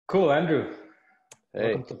Cool, Andrew. Hey,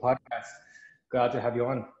 Welcome to the podcast. Glad to have you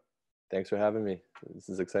on. thanks for having me. This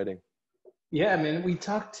is exciting. Yeah, I mean, we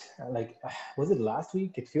talked was it last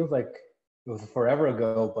week? It feels like it was forever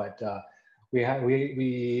ago, but we had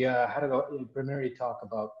a preliminary talk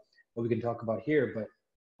about what we can talk about here. But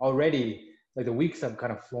already, like the weeks have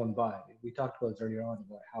kind of flown by. We talked about this earlier on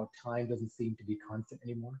about how time doesn't seem to be constant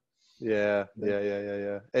anymore. Yeah, Like, yeah, yeah,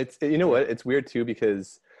 yeah, yeah. You know yeah, what? It's weird too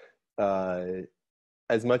because uh,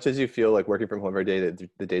 as much as you feel like working from home every day, that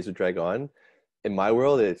the days would drag on. In my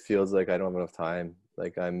world, it feels like I don't have enough time.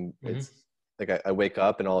 hmm It's like I wake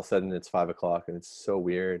up and all of a sudden it's 5 o'clock and it's so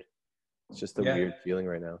weird. It's just a yeah. weird feeling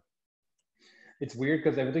right now. It's weird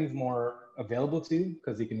because everything's more available to you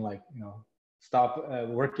because you can stop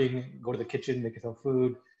working, go to the kitchen, make yourself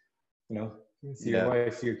food, you know, see your Yeah,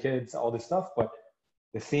 wife, see your kids, all this stuff. But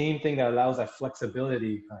the same thing that allows that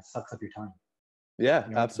flexibility kind of sucks up your time. yeah,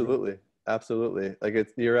 You know, absolutely, absolutely.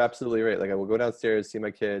 You're absolutely right. Like I will go downstairs, see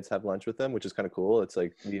my kids, have lunch with them, which is kind of cool. It's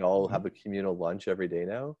like we all Mhm. have a communal lunch every day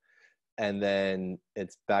now, and then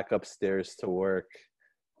it's back upstairs to work,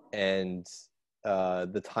 and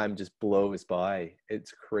the time just blows by.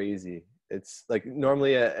 It's crazy. It's like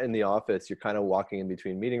normally in the office you're kind of walking in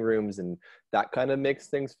between meeting rooms, and that kind of makes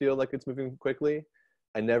things feel like it's moving quickly.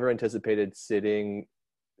 I never anticipated sitting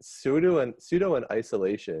pseudo in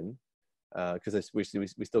isolation, because we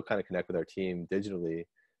still kind of connect with our team digitally,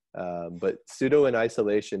 but pseudo in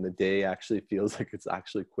isolation, the day actually feels like it's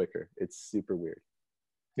actually quicker. It's super weird.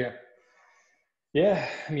 Yeah, yeah.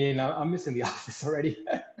 I mean, I'm missing the office already.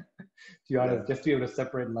 To be Yeah. honest, just to be able to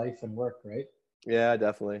separate life and work, right? Yeah,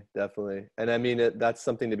 definitely, definitely. And I mean, that's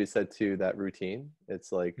something to be said too, that routine.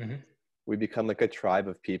 It's like hmm we become like a tribe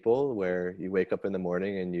of people where you wake up in the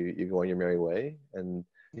morning and you go on your merry way. And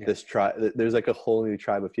Yeah. this tribe, there's like a whole new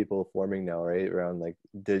tribe of people forming now, right? Around like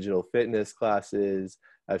digital fitness classes.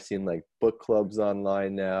 I've seen like book clubs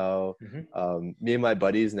online now. hmm Me and my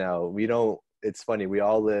buddies now, we don't, it's funny, we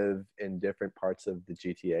all live in different parts of the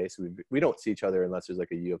GTA. So we don't see each other unless there's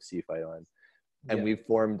like a UFC fight on, and Yeah. we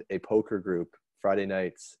formed a poker group Friday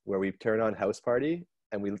nights where we turn on House Party,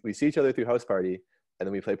 and we see each other through House Party, and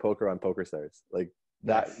then we play poker on Poker Stars. Like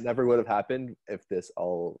that Nice. never would have happened if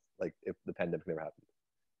if the pandemic never happened.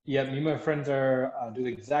 Yeah, me and my friends are doing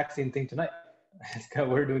the exact same thing tonight.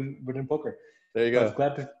 We're doing poker. There you So I was go.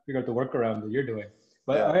 glad to figure out the workaround that you're doing.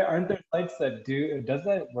 But Yeah, aren't there sites that does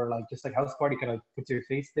that where like just like House Party kind of puts your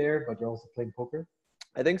face there, but you're also playing poker?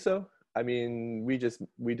 I think so. I mean, we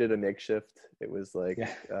did a makeshift. It was like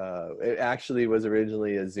Yeah. it actually was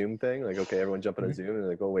originally a Zoom thing. Like, okay, everyone jump on a Mhm. Zoom, and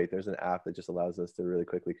like, oh wait, there's an app that just allows us to really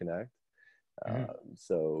quickly connect. Mhm.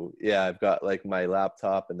 So yeah, I've got like my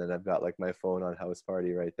laptop, and then I've got like my phone on House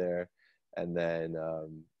Party right there, and then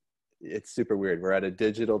it's super weird. We're at a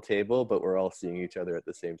digital table, but we're all seeing each other at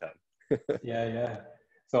the same time. Yeah, yeah.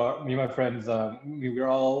 So me and my friends, we're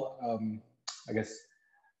all, I guess,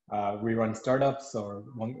 we run startups, or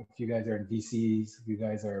if you guys are in VCs, if you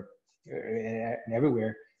guys are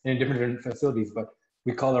everywhere in different facilities, but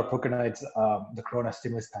we call our poker nights the Corona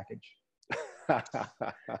stimulus package,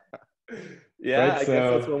 Yeah, right? I guess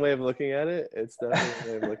that's So one way of looking at it. It's definitely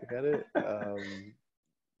one way of looking at it.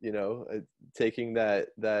 You know, taking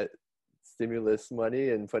that stimulus money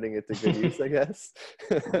and putting it to good use, I guess.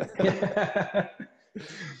 yeah.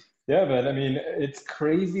 Yeah, but I mean, it's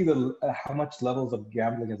crazy how much levels of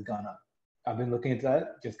gambling has gone up. I've been looking at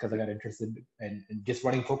that just because I got interested in just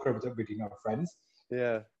running poker between our friends.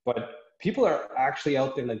 Yeah, But people are actually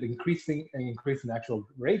out there like increasing the actual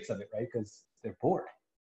rates of it, right? Because they're bored.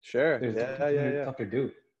 sure. There's Yeah, yeah, there's yeah. stuff to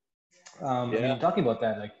do. I mean, Yeah. talking about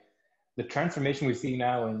that, like the transformation we see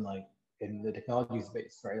now in the technology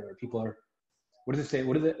space, right? Where people are, what does it say?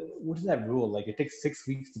 What is that rule? Like it takes 6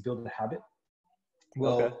 weeks to build a habit.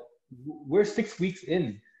 Okay. Well, we're 6 weeks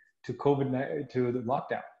in to to the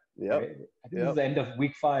lockdown, Yep. right? I think this is Yep. the end of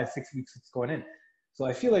week 5, 6 weeks it's going in. So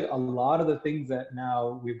I feel like a lot of the things that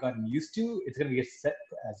now we've gotten used to, it's going to get set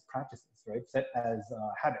as practices, right? Set as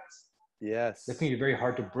habits. That's going Yes. to be very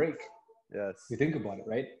hard to break. If you Yes. think about it,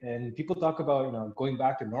 right? And people talk about going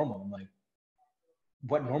back to normal. I'm like,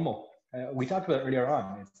 what normal? We talked about it earlier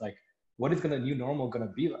on. It's like, what is new normal going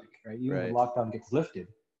to be like, right? Even when Right. lockdown gets lifted,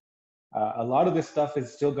 a lot of this stuff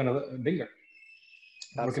is still going to linger.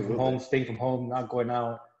 Working from home, Absolutely. staying from home, not going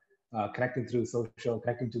out, connecting through social,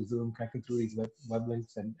 connecting to Zoom, connecting through these web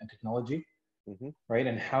links and technology, Mm-hmm. right?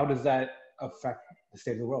 And how does that affect the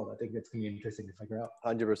state of the world? I think that's going to be interesting to figure out.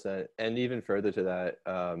 100%. And even further to that,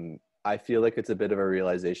 I feel like it's a bit of a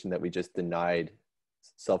realization that we just denied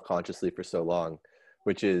self-consciously for so long,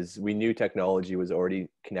 which is we knew technology was already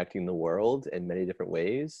connecting the world in many different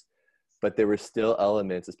ways, but there were still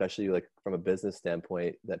elements, especially like from a business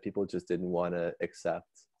standpoint, that people just didn't want to accept.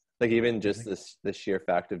 Like even just the sheer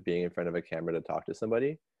fact of being in front of a camera to talk to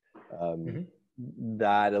somebody, Mm-hmm.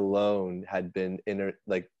 that alone had been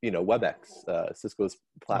like, you know, WebEx, Cisco's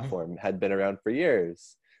Mm-hmm. platform, had been around for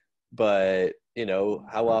years. But, you know,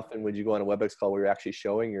 how often would you go on a WebEx call where you're actually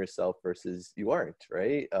showing yourself versus you aren't,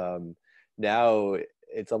 right? Now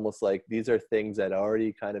it's almost like these are things that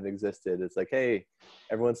already kind of existed. It's like, hey,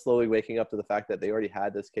 everyone's slowly waking up to the fact that they already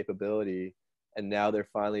had this capability, and now they're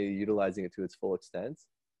finally utilizing it to its full extent,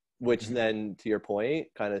 which Mm-hmm. then, to your point,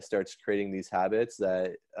 kind of starts creating these habits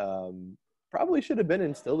that probably should have been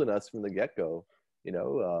instilled in us from the get-go. You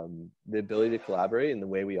know, the ability to collaborate and the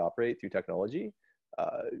way we operate through technology.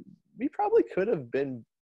 Uh, we probably could have been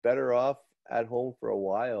better off at home for a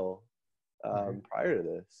while Mm-hmm. prior to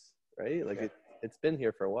this, right? Like Yeah. it's been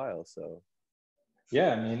here for a while. So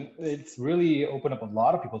Yeah, I mean, it's really opened up a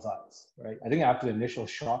lot of people's eyes, right? I think after the initial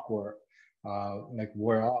shock wore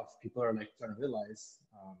off, people are like starting to realize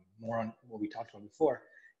more on what we talked about before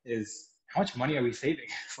is how much money are we saving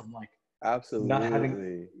from like not having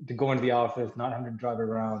absolutely. to go into the office, not having to drive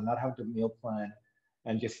around, not having to meal plan,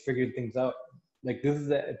 and just figure things out. Like this is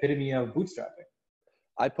the epitome of bootstrapping.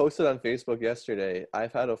 I posted on Facebook yesterday,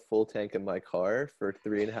 I've had a full tank in my car for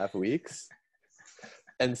 3.5 weeks.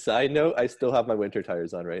 And side note, I still have my winter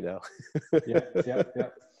tires on right now. Yeah, yeah,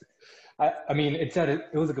 yeah. I mean, it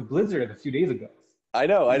was like a blizzard a few days ago. I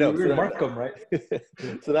know, I know. We were in Markham, right?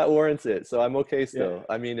 So that warrants it. So I'm okay Yeah. still.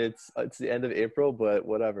 I mean, it's the end of April, but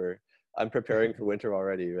whatever. I'm preparing for winter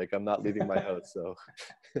already. Like I'm not leaving my house, so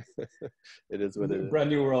it is what it is. Brand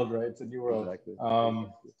new world, right? It's a new world. Exactly.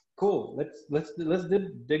 Cool. Let's dig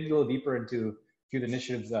a little deeper into a few of the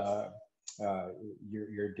initiatives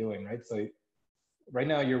you're doing, right? So right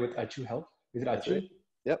now you're with Achu Health. Is it That's right. Achu?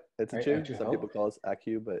 Yep, it's a Right, chew. Achu Some Health. people call us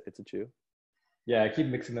ACU, but it's a chew. Yeah, I keep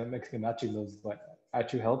mixing and matching those, but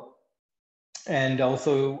Achu Health. And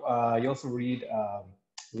also, you also lead.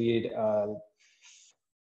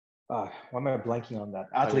 Why am I blanking on that?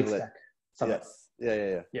 I'm gonna Athlete let. Stack Summit. Yes. Yeah. Yeah.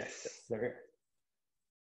 Yeah. Yes, Yes. there.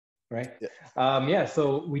 Right. Yeah. Yeah.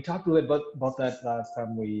 So we talked a little bit about that last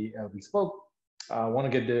time we spoke. I want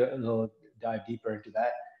to get a little dive deeper into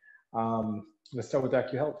that. Let's start with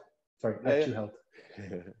Acu Health. Sorry, Yeah. Acu Health.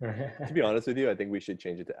 To be honest with you, I think we should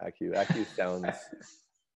change it to ACU. ACU sounds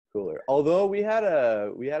cooler. Although we had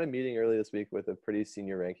a meeting earlier this week with a pretty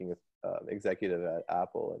senior ranking executive at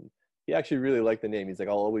Apple, and he actually really liked the name. He's like,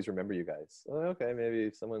 "I'll always remember you guys." Well, okay,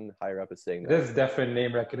 maybe someone higher up is saying that. There's definite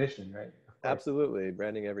name recognition, right? Of course. Absolutely,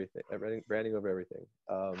 branding everything, branding over everything.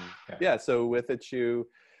 Yeah. Yeah. So with Achu,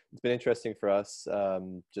 it's been interesting for us.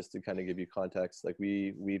 Just to kind of give you context, like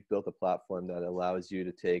we've built a platform that allows you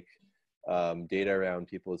to take data around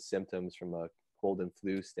people's symptoms from a cold and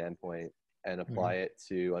flu standpoint and apply it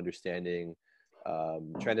to understanding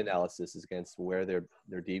trend analysis against where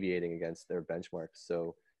they're deviating against their benchmarks.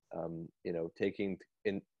 So, you know, taking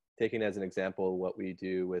as an example what we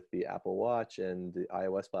do with the Apple Watch and the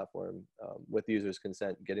iOS platform, with users'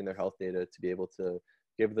 consent, getting their health data to be able to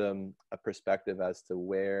give them a perspective as to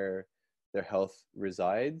where their health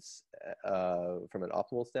resides from an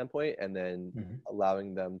optimal standpoint, and then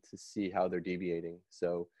allowing them to see how they're deviating.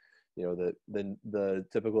 So, you know, the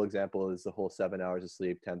typical example is the whole 7 hours of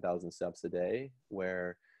sleep, 10,000 steps a day,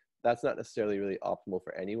 where that's not necessarily really optimal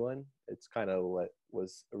for anyone. It's kind of what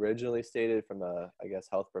was originally stated from a, I guess,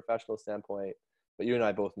 health professional standpoint. But you and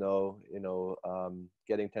I both know, you know,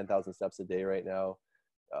 getting 10,000 steps a day right now,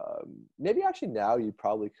 maybe actually now you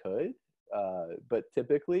probably could, but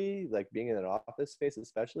typically, like being in an office space,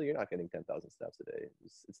 especially, you're not getting 10,000 steps a day.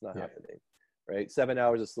 It's not happening, right? 7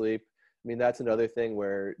 hours of sleep. I mean, that's another thing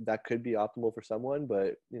where that could be optimal for someone,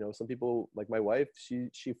 but you know, some people, like my wife,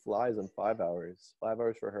 she flies on 5 hours. 5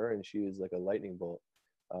 hours for her, and she is like a lightning bolt.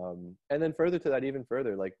 And then further to that, even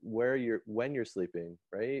further, like when you're sleeping,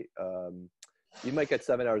 right? You might get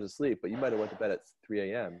 7 hours of sleep, but you might have went to bed at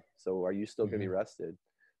 3 a.m. So are you still going to be rested?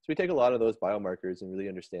 So we take a lot of those biomarkers and really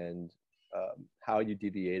understand how you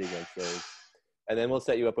deviate against those. And then we'll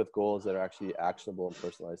set you up with goals that are actually actionable and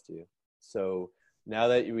personalized to you. So now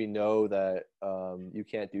that we know that you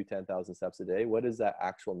can't do 10,000 steps a day, what is that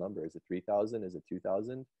actual number? Is it 3,000? Is it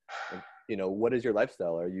 2,000? And, you know, what is your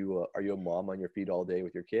lifestyle? Are you a mom on your feet all day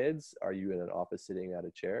with your kids? Are you in an office sitting at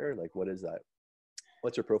a chair? Like, what is that?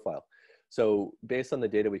 What's your profile? So based on the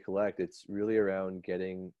data we collect, it's really around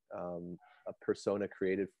getting a persona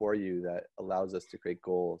created for you that allows us to create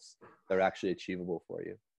goals that are actually achievable for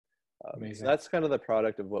you. So that's kind of the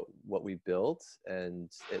product of what we built, and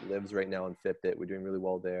it lives right now on Fitbit. We're doing really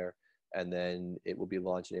well there, and then it will be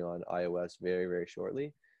launching on iOS very, very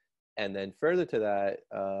shortly. And then further to that,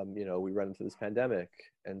 we run into this pandemic.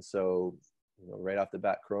 And so, right off the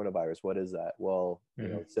bat, coronavirus, what is that? Well,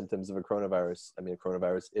 symptoms of a coronavirus. I mean, a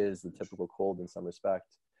coronavirus is the typical cold in some respect,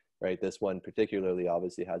 right? This one particularly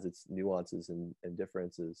obviously has its nuances and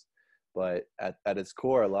differences. But at its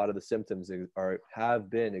core, a lot of the symptoms have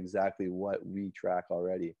been exactly what we track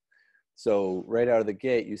already. So right out of the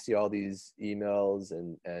gate, you see all these emails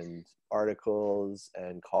and articles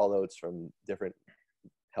and call outs from different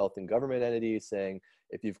health and government entities saying,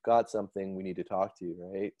 if you've got something, we need to talk to you,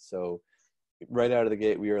 right? So right out of the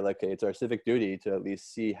gate, we were like, okay, it's our civic duty to at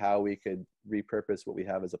least see how we could repurpose what we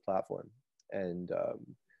have as a platform. And,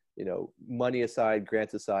 money aside,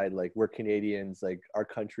 grants aside, like, we're Canadians, like, our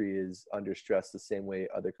country is under stress the same way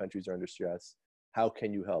other countries are under stress. How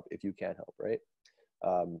can you help if you can't help, right?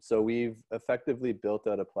 So we've effectively built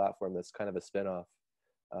out a platform that's kind of a spin-off.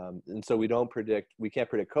 And so we can't predict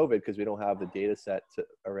COVID because we don't have the data set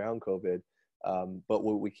around COVID. But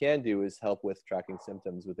what we can do is help with tracking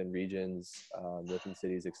symptoms within regions, within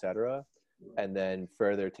cities, et cetera, and then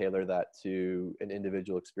further tailor that to an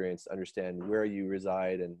individual experience to understand where you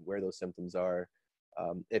reside and where those symptoms are.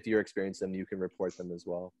 If you're experiencing them, you can report them as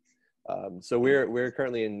well. So we're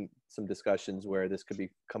currently in some discussions where this could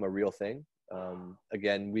become a real thing.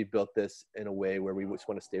 Again, we built this in a way where we just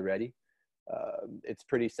want to stay ready. It's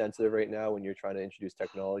pretty sensitive right now when you're trying to introduce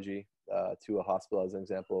technology to a hospital, as an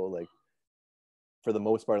example. Like, for the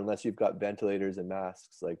most part, unless you've got ventilators and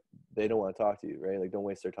masks, like, they don't want to talk to you, right? Like, don't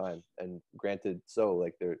waste their time. And granted, so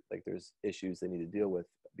there's issues they need to deal with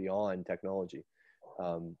beyond technology.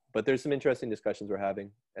 But there's some interesting discussions we're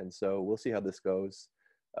having, and so we'll see how this goes.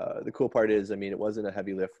 The cool part is, I mean, it wasn't a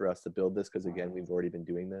heavy lift for us to build this because, again, we've already been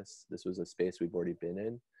doing this. This was a space we've already been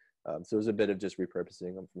in. So it was a bit of just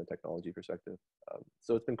repurposing them from a technology perspective.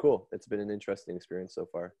 So it's been cool. It's been an interesting experience so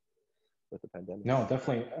far with the pandemic. No,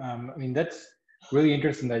 definitely. I mean, that's really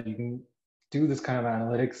interesting that you can do this kind of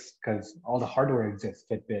analytics because all the hardware exists,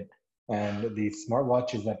 Fitbit, and these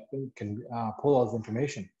smartwatches that can pull all this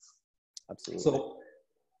information. Absolutely. So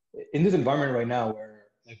in this environment right now where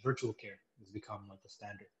like virtual care has become like the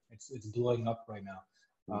standard, it's blowing up right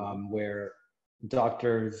now, where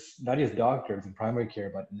doctors, not just doctors in primary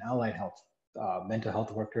care, but in allied health, mental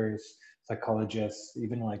health workers, psychologists,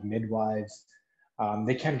 even like midwives,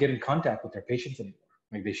 they can't get in contact with their patients anymore.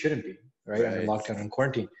 Like, they shouldn't be, right? Under lockdown and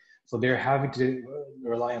quarantine. So they're having to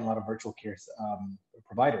rely on a lot of virtual care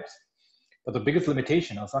providers. But the biggest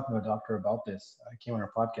limitation, I was talking to a doctor about this, I came on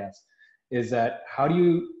our podcast, is that how do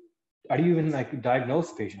you even like diagnose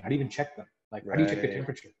the patient? How do you even check them? Like, how do you check their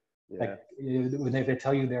temperature? Yeah. Like, when they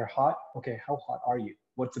tell you they're hot, okay, how hot are you?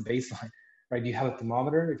 What's the baseline, right? Do you have a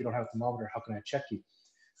thermometer? If you don't have a thermometer, how can I check you?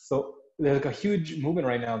 So there's like a huge movement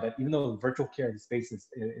right now that even though virtual care space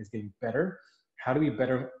is getting better, how do we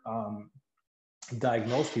better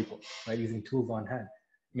diagnose people, right? Using tools on hand.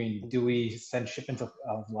 I mean, do we send shipments of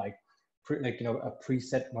like, a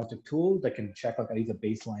preset amount of tools that can check like at least a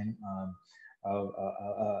baseline of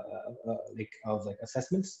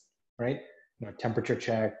assessments, right? Temperature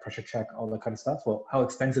check, pressure check, all that kind of stuff. Well, how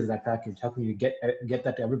expensive is that package? How can you get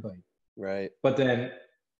that to everybody? Right. But then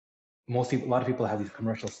a lot of people have these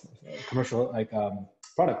commercial like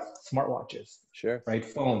products, smartwatches, sure, right?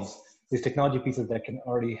 Phones, these technology pieces that can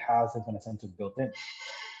already have some kind of sensors built in.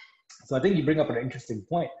 So I think you bring up an interesting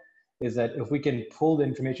point, is that if we can pull the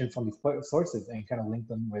information from these sources and kind of link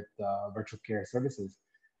them with virtual care services,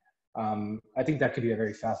 I think that could be a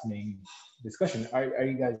very fascinating discussion. Are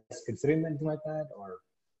you guys considering anything like that, or?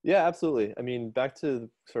 Yeah, absolutely. I mean, back to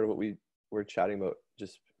sort of what we were chatting about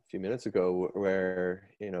just a few minutes ago, where,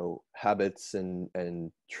 habits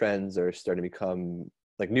and trends are starting to become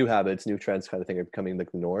like new habits, new trends kind of thing are becoming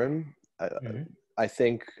like the norm. I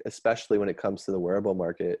think especially when it comes to the wearable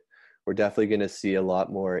market, we're definitely going to see a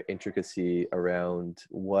lot more intricacy around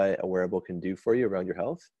what a wearable can do for you around your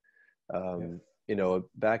health.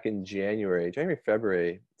 Back in January,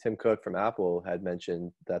 February, Tim Cook from Apple had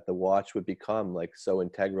mentioned that the watch would become like so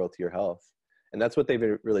integral to your health. And that's what they've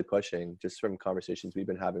been really pushing, just from conversations we've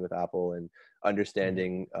been having with Apple and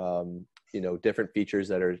understanding, different features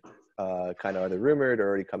that are kind of either rumored or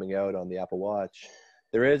already coming out on the Apple Watch.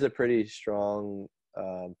 There is a pretty strong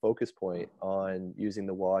focus point on using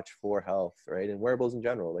the watch for health, right? And wearables in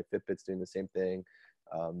general, like Fitbit's doing the same thing.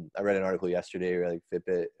 I read an article yesterday where like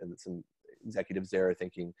Fitbit and some executives there are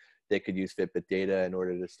thinking they could use Fitbit data in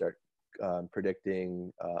order to start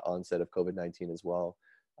predicting onset of COVID-19 as well.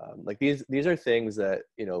 Like these are things that,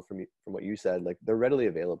 from what you said, like they're readily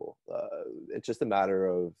available. It's just a matter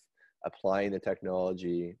of applying the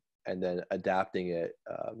technology and then adapting it.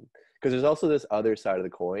 Because there's also this other side of the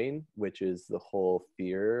coin, which is the whole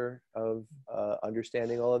fear of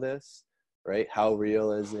understanding all of this, right? How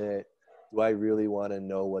real is it? Do I really want to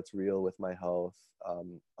know what's real with my health,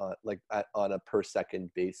 on a per second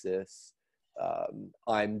basis?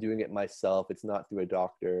 I'm doing it myself. It's not through a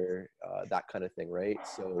doctor, that kind of thing, right?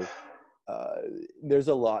 So there's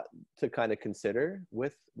a lot to kind of consider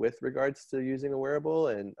with regards to using a wearable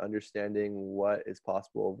and understanding what is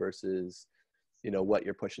possible versus, what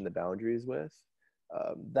you're pushing the boundaries with.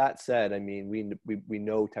 That said, I mean, we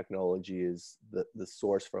know technology is the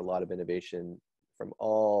source for a lot of innovation from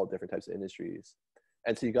all different types of industries.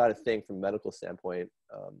 And so you got to think from a medical standpoint,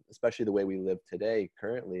 especially the way we live today,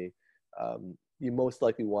 currently, you most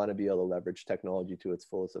likely want to be able to leverage technology to its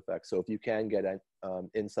fullest effect. So if you can get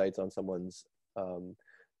insights on someone's,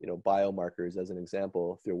 biomarkers, as an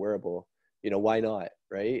example, through a wearable, why not,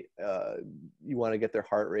 right? You want to get their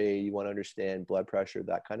heart rate, you want to understand blood pressure,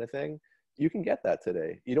 that kind of thing. You can get that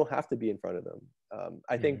today. You don't have to be in front of them.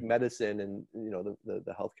 I think medicine and,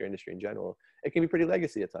 the healthcare industry in general, it can be pretty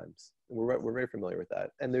legacy at times. We're very familiar with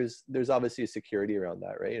that. And there's obviously a security around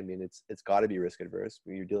that, right? I mean, it's got to be risk adverse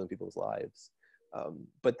when you're dealing with people's lives.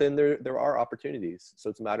 But then there are opportunities. So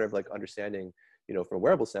it's a matter of like understanding, from a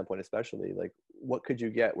wearable standpoint, especially, like, what could you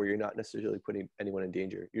get where you're not necessarily putting anyone in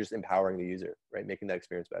danger? You're just empowering the user, right? Making that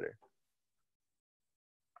experience better.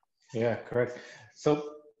 Yeah, correct.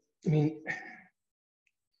 So, I mean,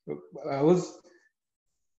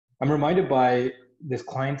 I'm reminded by this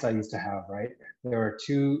clients I used to have, right? There were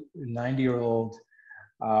two 90-year-old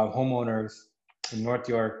homeowners in North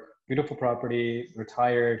York, beautiful property,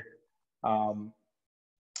 retired, and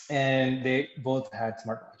they both had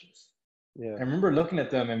smartwatches. Yeah. I remember looking at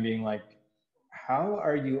them and being like, how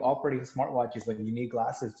are you operating smartwatches when you need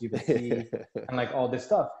glasses to even see and like all this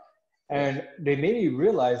stuff? And they made me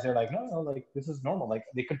realize, they're like, no, like this is normal. Like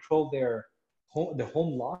they control the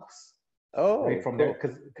home locks, right, from there,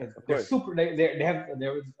 because they're super.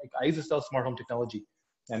 There was like, I used to sell smart home technology,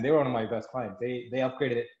 and they were one of my best clients. They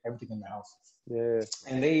upgraded everything in their house. Yeah.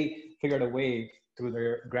 And they figured a way through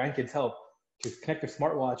their grandkids' help to connect their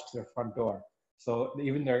smartwatch to their front door. So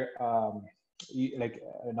even their a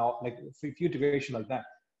few integration like that.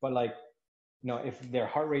 But like, if their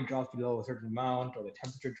heart rate drops below a certain amount or the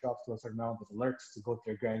temperature drops to a certain amount, there's alerts to go to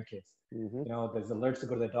their grandkids. There's alerts to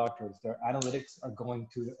go to the doctors. Their analytics are going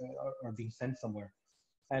to are being sent somewhere.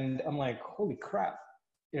 And I'm like, holy crap,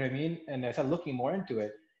 you know what I mean? And I started looking more into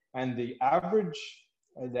it, and the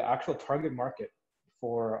actual target market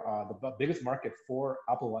for the biggest market for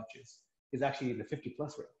Apple Watches is actually the 50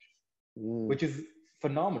 plus range, which is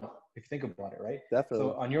phenomenal if you think about it, right? Definitely.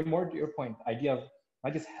 So on your point, idea of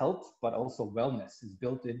not just health, but also wellness is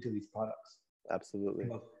built into these products. Absolutely.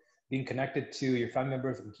 Being connected to your family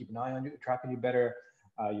members who can keep an eye on you, tracking you better,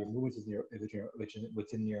 your movements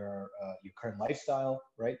within your current lifestyle,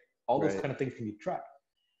 right? All those kind of things can be tracked.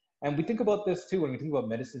 And we think about this too when we think about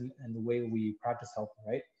medicine and the way we practice health,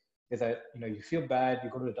 right? Is that, you feel bad, you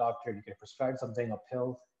go to the doctor, you get prescribed something, a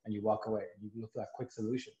pill, and you walk away. You look for that quick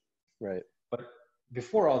solution. Right. But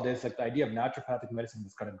before all this, like the idea of naturopathic medicine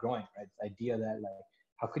was kind of growing, right? The idea that like,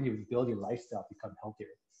 how can you build your lifestyle, become healthier,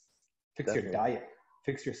 fix your diet,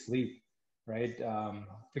 fix your sleep, right?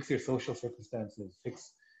 Fix your social circumstances,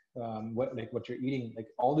 fix what you're eating, like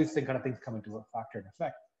all these kind of things come into a factor and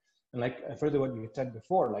effect. And like further what you said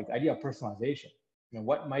before, like the idea of personalization,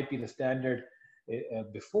 what might be the standard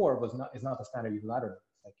before is not the standard unilaterally.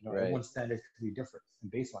 Like, everyone's standards can be different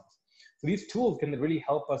and baselines. So these tools can really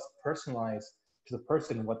help us personalize to the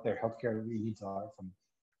person what their healthcare needs are, from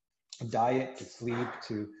diet to sleep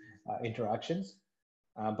to interactions,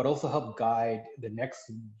 but also help guide the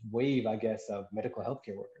next wave, I guess, of medical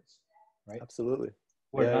healthcare workers, right? Absolutely.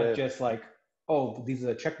 We're not just like, oh, these are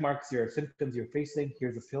the check marks, your symptoms you're facing,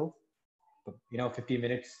 here's a pill. But, 15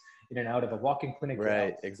 minutes in and out of a walk-in clinic.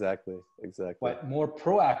 Right, exactly. But more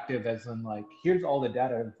proactive, as in like, here's all the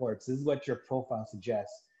data reports. This is what your profile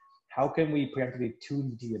suggests. How can we preemptively tune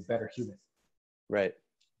you to be a better human? Right.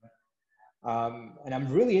 And I'm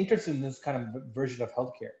really interested in this kind of version of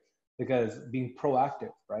healthcare, because being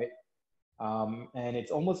proactive, right? And it's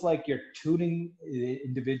almost like you're tuning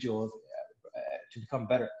individuals to become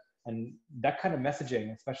better. And that kind of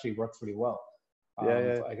messaging especially works really well,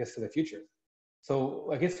 I guess, for the future. So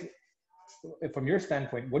I guess from your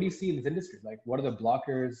standpoint, what do you see in this industry? Like, what are the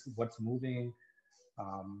blockers? What's moving?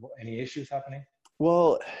 Any issues happening?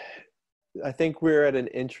 Well, I think we're at an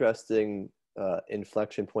interesting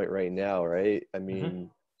inflection point right now, right? I mean,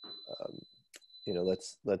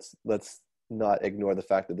 let's not ignore the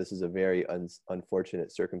fact that this is a very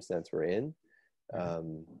unfortunate circumstance we're in.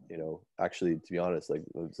 You know, actually, to be honest, like,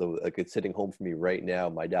 so like it's sitting home for me right now.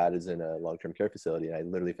 My dad is in a long-term care facility, and I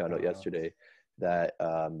literally found out yesterday that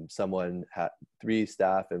someone had 3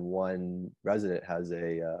 staff and 1 resident has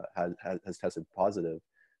has tested positive.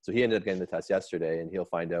 So he ended up getting the test yesterday, and he'll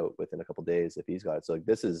find out within a couple of days if he's got it. So like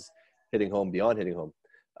this is hitting home beyond hitting home.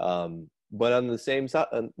 But on the same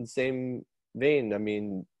vein, I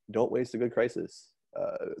mean, don't waste a good crisis.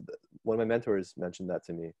 One of my mentors mentioned that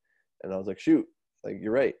to me, and I was like, shoot, like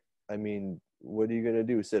you're right. I mean, what are you gonna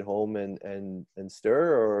do? Sit home and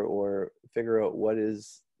stir, or figure out what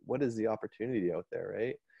is the opportunity out there,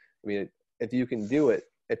 right? I mean, if you can do it,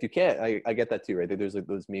 if you can't, I get that too, right? There's like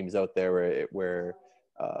those memes out there where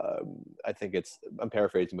I think I'm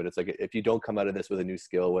paraphrasing, but it's like, if you don't come out of this with a new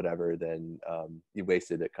skill, whatever, then you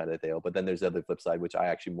wasted it, kind of deal. But then there's the other flip side, which I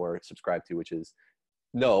actually more subscribe to, which is,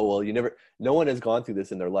 no one has gone through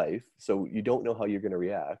this in their life, so you don't know how you're going to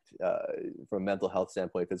react from a mental health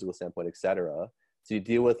standpoint, physical standpoint, etc. So you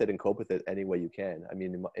deal with it and cope with it any way you can. I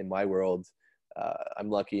mean, in my world, I'm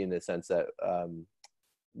lucky in the sense that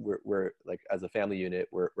we're like, as a family unit,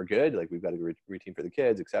 we're good. Like, we've got a good routine for the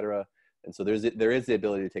kids, etc. And so there is the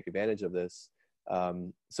ability to take advantage of this.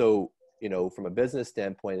 So, you know, from a business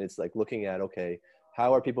standpoint, it's like looking at, okay,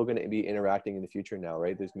 how are people going to be interacting in the future now,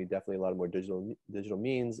 right? There's going to be definitely a lot of more digital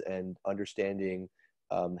means, and understanding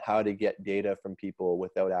how to get data from people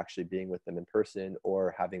without actually being with them in person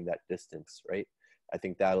or having that distance, right? I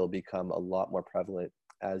think that'll become a lot more prevalent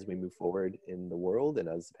as we move forward in the world and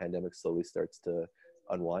as the pandemic slowly starts to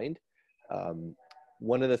unwind.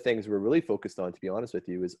 One of the things we're really focused on, to be honest with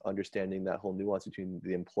you, is understanding that whole nuance between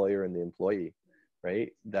the employer and the employee,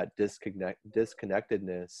 right? That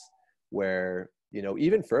disconnectedness where, you know,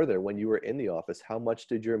 even further, when you were in the office, how much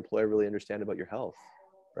did your employer really understand about your health,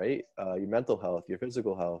 right? Your mental health, your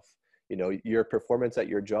physical health, you know, your performance at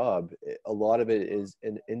your job. A lot of it is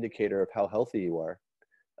an indicator of how healthy you are,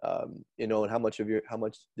 you know, and how much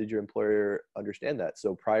did your employer understand that?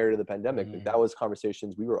 So prior to the pandemic, like, that was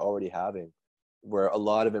conversations we were already having, where a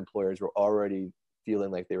lot of employers were already feeling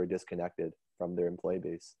like they were disconnected from their employee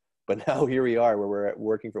base. But now here we are, where we're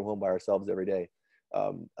working from home by ourselves every day.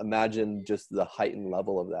 Imagine just the heightened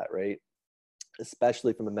level of that, right?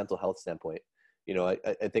 Especially from a mental health standpoint. You know,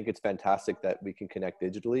 I think it's fantastic that we can connect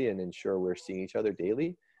digitally and ensure we're seeing each other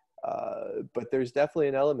daily. But there's definitely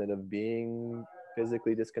an element of being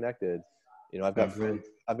physically disconnected. You know, I've got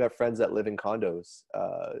friends that live in condos.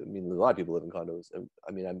 I mean, a lot of people live in condos.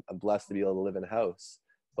 I mean, I'm blessed to be able to live in a house,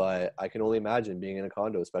 but I can only imagine being in a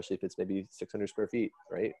condo, especially if it's maybe 600 square feet,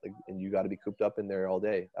 right? Like, and you got to be cooped up in there all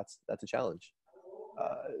day. That's a challenge.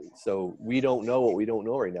 So we don't know what we don't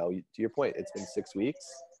know right now. To your point, it's been 6 weeks.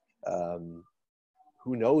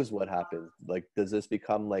 Who knows what happened? Like, does this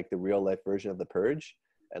become like the real life version of the purge?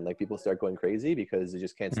 And like, people start going crazy because they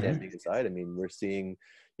just can't stand being inside. I mean, we're seeing,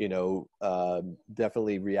 you know,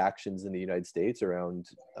 definitely reactions in the United States around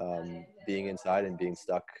being inside and being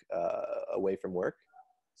stuck away from work.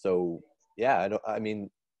 So yeah, I mean,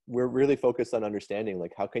 we're really focused on understanding,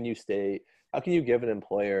 like, how can you give an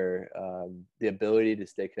employer the ability to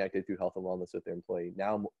stay connected through health and wellness with their employee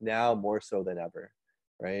now more so than ever,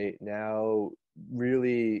 right? Now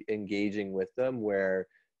really engaging with them where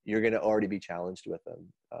you're going to already be challenged with them.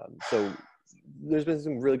 So there's been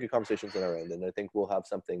some really good conversations on our end, and I think we'll have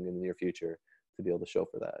something in the near future to be able to show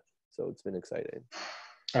for that. So it's been exciting.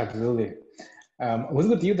 Absolutely. Was it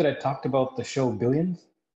with you that I talked about the show Billions?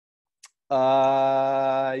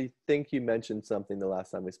 I think you mentioned something the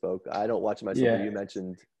last time we spoke. I don't watch it myself, Yeah. but you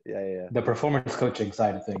mentioned, yeah. The performance coaching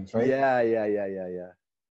side of things, right? Yeah.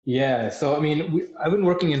 Yeah. So, I mean, I've been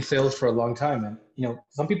working in sales for a long time, and, you know,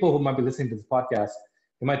 some people who might be listening to this podcast,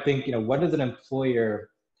 they might think, you know, what does an employer,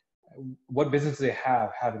 what business do they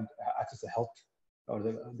have access to health or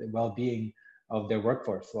the well-being of their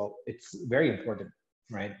workforce? Well, it's very important,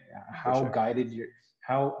 right? How guided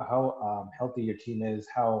how healthy your team is,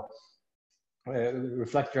 how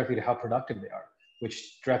reflects directly to how productive they are,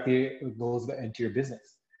 which directly goes into your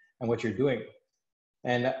business and what you're doing.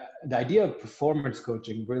 And the idea of performance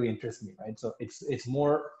coaching really interests me, right? So it's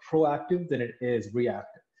more proactive than it is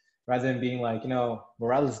reactive. Rather than being like, you know,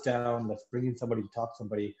 morale is down, let's bring in somebody to talk to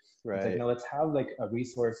somebody. Right. It's like, no, let's have like a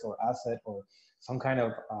resource or asset or some kind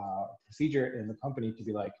of procedure in the company to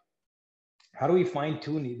be like, how do we fine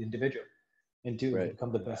tune the individual into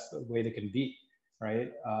become the best way they can be,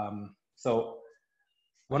 right? So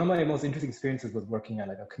one of my most interesting experiences was working at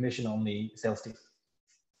like a commission only sales team.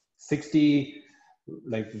 60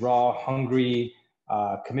 like raw, hungry,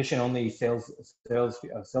 commission only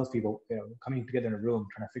salespeople, you know, coming together in a room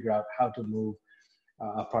trying to figure out how to move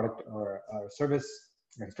a product or a service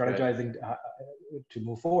like Right. strategizing to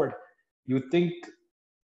move forward, you would think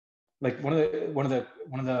like one of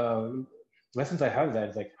the lessons I have is that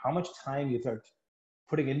is like how much time you start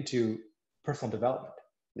putting into personal development,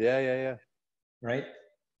 Yeah, yeah, yeah. right?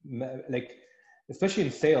 Like especially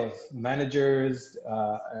in sales, managers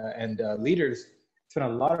and leaders spend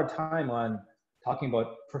a lot of time on talking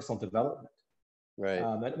about personal development. Right.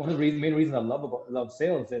 And one of the main reasons I love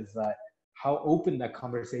sales is how open that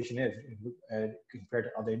conversation is compared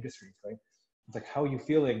to other industries, right? It's like how are you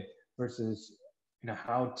feeling versus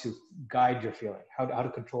how to guide your feeling, how to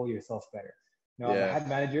control yourself better. I've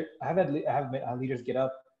Yeah. had leaders get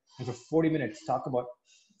up and for 40 minutes talk about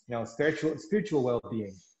spiritual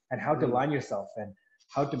well-being and how to Mm. align yourself and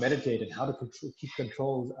how to meditate and how to keep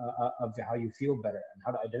control of how you feel better and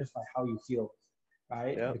how to identify how you feel,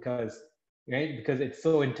 right? Yeah. Because it's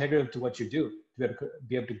so integral to what you do to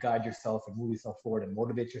be able to guide yourself and move yourself forward and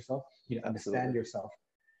motivate yourself. Understand Absolutely. yourself.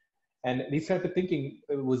 And this type of thinking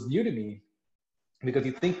was new to me because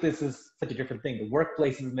you think this is such a different thing. The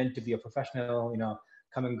workplace is meant to be a professional,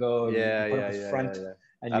 come and go. You Yeah, put up yeah, a yeah, yeah, front yeah.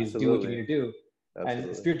 and you do what you Absolutely. need to do. And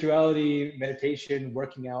Absolutely. spirituality, meditation,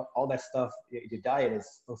 working out, all that stuff, your diet is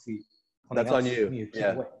supposed to be something That's on else you. you need to chip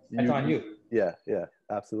Yeah. away. That's You, on you you, yeah, yeah,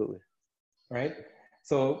 absolutely. right?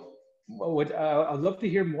 So I'd love to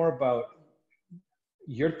hear more about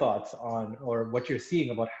your thoughts on or what you're seeing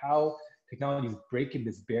about how technology is breaking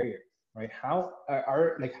this barrier, right? How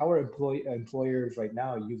are employers right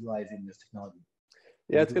now utilizing this technology,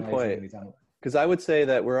 Yeah, it's a good utilizing point. these analytics? Because I would say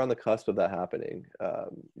that we're on the cusp of that happening. Yeah.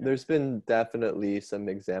 There's been definitely some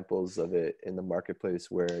examples of it in the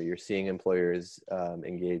marketplace where you're seeing employers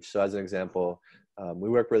engage. So, as an example, we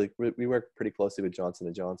work pretty closely with Johnson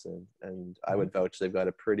and Johnson, and I Mm-hmm. would vouch they've got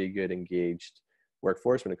a pretty good engaged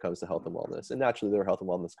workforce when it comes to health and wellness. And naturally, they're a health and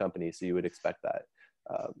wellness company, so you would expect that.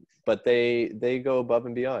 But they go above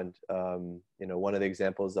and beyond. One of the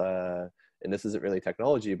examples. And this isn't really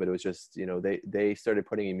technology, but it was just, they started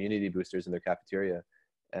putting immunity boosters in their cafeteria,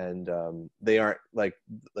 and they aren't like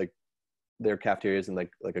their cafeterias and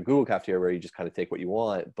like a Google cafeteria where you just kind of take what you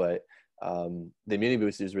want, but the immunity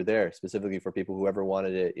boosters were there specifically for people who ever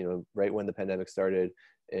wanted it. Right when the pandemic started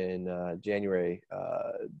in January,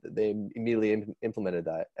 they immediately implemented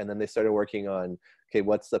that, and then they started working on, okay,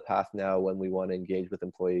 what's the path now when we want to engage with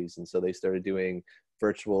employees, and so they started doing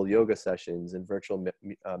virtual yoga sessions and virtual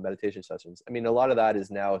meditation sessions. I mean, a lot of that is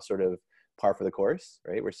now sort of par for the course,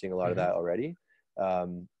 right? We're seeing a lot of Mm-hmm. that already.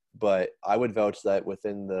 But I would vouch that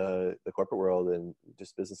within the corporate world and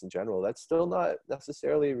just business in general, that's still not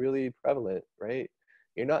necessarily really prevalent, right?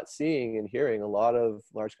 You're not seeing and hearing a lot of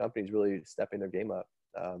large companies really stepping their game up.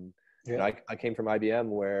 Yeah. I came from IBM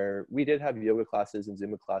where we did have yoga classes and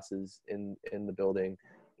Zumba classes in the building,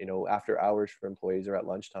 after hours for employees or at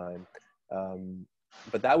lunchtime.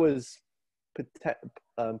 But that was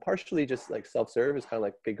partially just like self-serve. It's kind of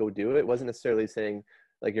like, okay, go do it. It wasn't necessarily saying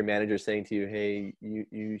like your manager saying to you, hey,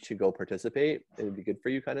 you should go participate, it'd be good for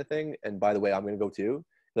you, kind of thing. And by the way, I'm going to go too.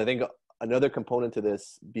 And I think another component to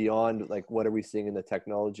this, beyond like what are we seeing in the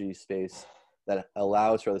technology space that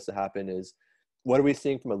allows for this to happen, is what are we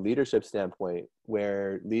seeing from a leadership standpoint,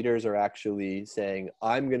 where leaders are actually saying,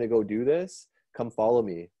 I'm going to go do this, come follow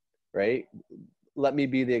me, right? Let me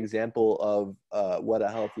be the example of what a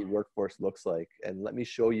healthy workforce looks like, and let me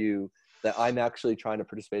show you that I'm actually trying to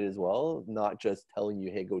participate as well, not just telling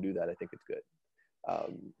you, hey, go do that, I think it's good.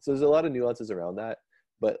 So there's a lot of nuances around that.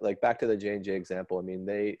 But like back to the J&J example, I mean,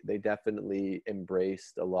 they definitely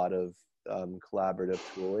embraced a lot of collaborative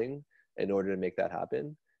tooling in order to make that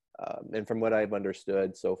happen. And from what I've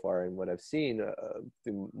understood so far and what I've seen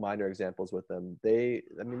through minor examples with them, they're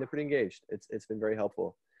pretty engaged. It's been very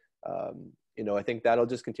helpful. I think that'll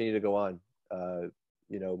just continue to go on.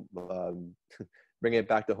 You know, um, Bring it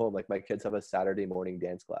back to home. Like my kids have a Saturday morning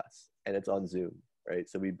dance class, and it's on Zoom, right?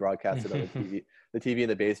 So we broadcast it on the TV in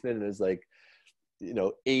the basement, and there's like,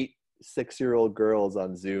 8 6-year-old girls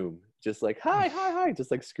on Zoom, just like hi, hi, hi,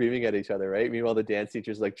 just like screaming at each other, right? Meanwhile, the dance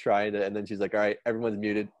teacher's like trying to, and then she's like, all right, everyone's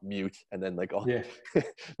muted, mute, and then like, oh, Yeah.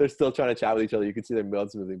 they're still trying to chat with each other. You can see their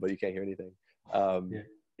mouths moving, but you can't hear anything.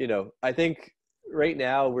 Yeah. I think right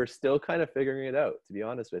now we're still kind of figuring it out, to be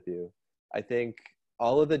honest with you. I think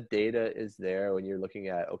all of the data is there when you're looking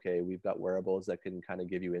at, okay, we've got wearables that can kind of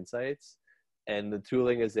give you insights, and the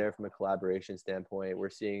tooling is there from a collaboration standpoint. We're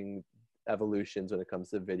seeing evolutions when it comes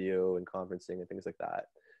to video and conferencing and things like that.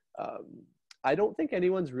 I don't think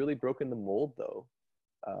anyone's really broken the mold though.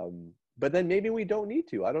 But then maybe we don't need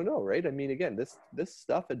to. I don't know, right? I mean, again, this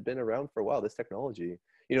stuff had been around for a while, this technology.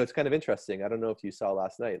 It's kind of interesting. I don't know if you saw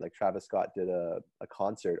last night, like Travis Scott did a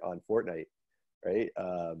concert on Fortnite. right?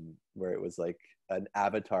 Where it was like an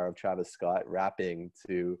avatar of Travis Scott rapping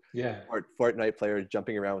to Yeah. Fortnite players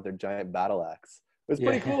jumping around with their giant battle axe. It was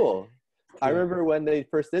pretty Yeah. cool. I Yeah. remember when they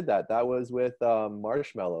first did that. That was with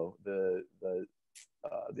Marshmello,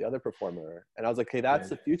 the other performer, and I was like, "Hey, Yeah. that's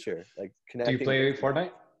the future." Like Do you connecting. play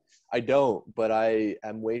Fortnite? I don't, but I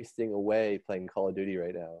am wasting away playing Call of Duty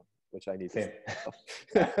right now, which I need to Same. stop.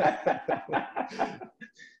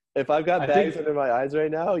 If I've got I bags think, under my eyes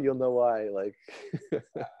right now, you'll know why. Like,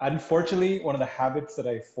 unfortunately, one of the habits that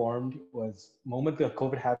I formed was moment that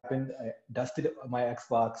COVID happened, I dusted my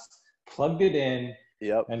Xbox, plugged it in,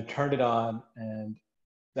 yep, and turned it on, and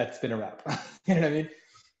that's been a wrap. You know what I mean?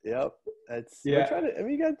 yep. We're Yeah. trying to. I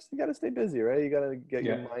mean, you got to stay busy, right? You got to get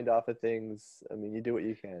your Yeah. mind off of things. I mean, you do what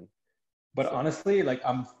you can. But So honestly, like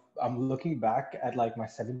I'm looking back at like my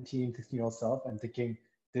 17, 16-year-old self and thinking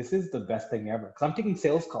this is the best thing ever. Because I'm taking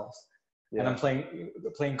sales calls and I'm yeah,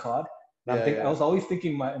 playing COD. And yeah, I yeah. was always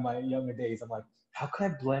thinking in my younger days, I'm like, how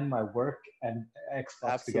can I blend my work and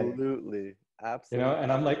Xbox together? Absolutely, You know, and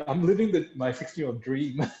I'm absolutely. like, I'm living my 16-year-old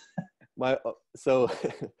dream. My so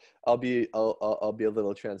I'll be a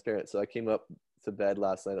little transparent. So I came up to bed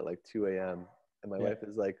last night at like 2 a.m. and my Yeah. wife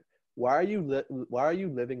is like, "Why are you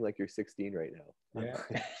living like you're 16 right now?" I'm Yeah.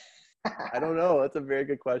 like, I don't know. That's a very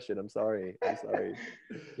good question. I'm sorry. I'm sorry.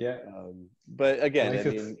 Yeah. But again, I Life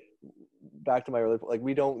is, mean, back to my earlier point, like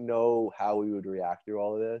we don't know how we would react through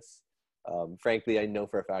all of this. Frankly, I know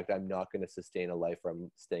for a fact I'm not going to sustain a life where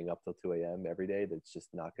I'm staying up till 2 a.m. every day. That's just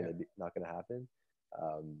yeah. not going to happen.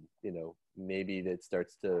 Maybe that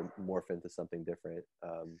starts to morph into something different.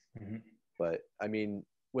 Mhm. But I mean,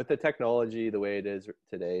 with the technology the way it is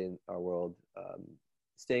today in our world,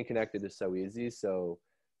 staying connected is so easy. So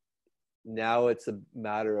now it's a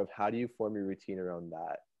matter of how do you form your routine around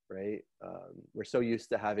that, right? We're so used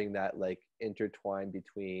to having that like intertwine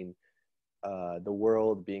between the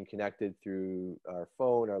world being connected through our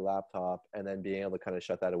phone, our laptop, and then being able to kind of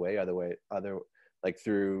shut that away. Other like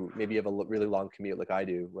through maybe you have a really long commute like I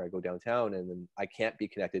do, where I go downtown and then I can't be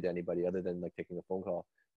connected to anybody other than like taking a phone call.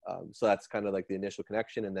 So that's kind of like the initial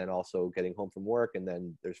connection, and then also getting home from work, and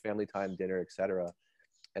then there's family time, dinner, etc.,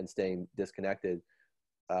 and staying disconnected.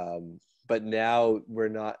 But now we're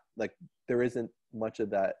not like there isn't much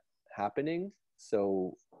of that happening.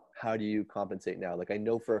 So how do you compensate now? Like I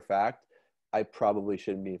know for a fact I probably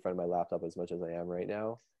shouldn't be in front of my laptop as much as I am right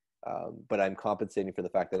now, but I'm compensating for the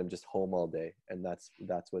fact that I'm just home all day, and that's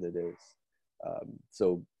what it is.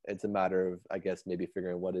 So it's a matter of, I guess, maybe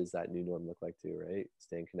figuring what does that new norm look like too, right?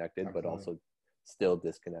 Staying connected, but Absolutely. also still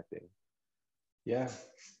disconnecting. Yeah.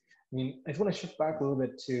 I mean, I just want to shift back a little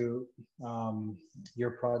bit to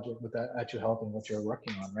your project with that at your help and what you're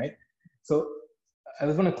working on, right? So I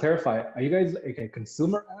just want to clarify: are you guys like a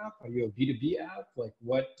consumer app? Are you a B2B app? Like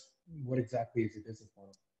what exactly is your business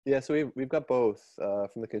model? Yeah, so we've got both.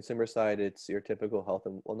 From the consumer side, it's your typical health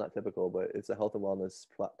and well, not typical, but it's a health and wellness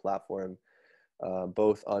platform,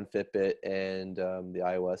 both on Fitbit and the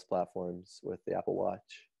iOS platforms with the Apple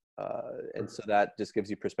Watch. And so that just gives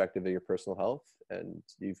you perspective of your personal health, and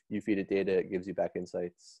you feed it data, it gives you back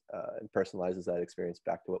insights and personalizes that experience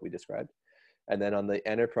back to what we described. And then on the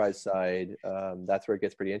enterprise side, that's where it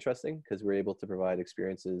gets pretty interesting because we're able to provide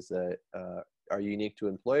experiences that are unique to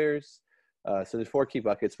employers. So there's four key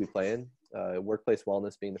buckets we play in. Workplace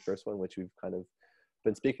wellness being the first one, which we've kind of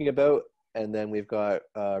been speaking about. And then we've got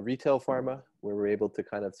retail pharma, where we're able to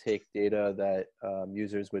kind of take data that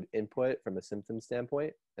users would input from a symptom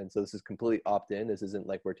standpoint. And so this is completely opt-in. This isn't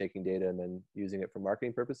like we're taking data and then using it for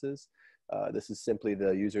marketing purposes. This is simply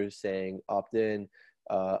the users saying opt-in,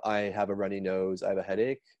 I have a runny nose, I have a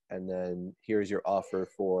headache, and then here's your offer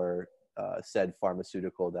for said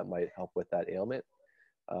pharmaceutical that might help with that ailment.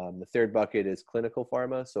 The third bucket is clinical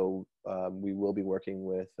pharma. So we will be working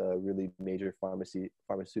with a really major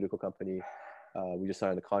pharmaceutical company. We just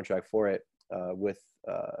signed a contract for it with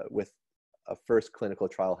a first clinical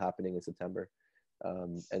trial happening in September.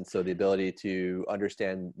 And so the ability to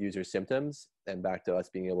understand user symptoms and back to us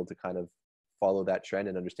being able to kind of follow that trend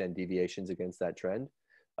and understand deviations against that trend.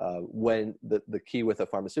 When the key with a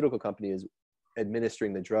pharmaceutical company is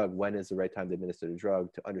administering the drug, when is the right time to administer the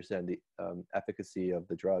drug to understand the efficacy of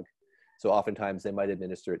the drug. So oftentimes they might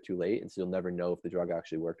administer it too late, and so you'll never know if the drug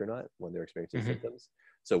actually worked or not when they're experiencing Mm-hmm. symptoms.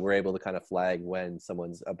 So we're able to kind of flag when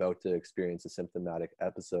someone's about to experience a symptomatic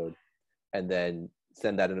episode and then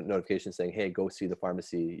send that a notification saying, hey, go see the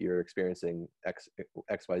pharmacy, you're experiencing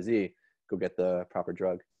XYZ, go get the proper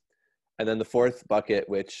drug. And then the fourth bucket,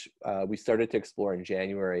 which we started to explore in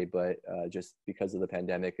January, but just because of the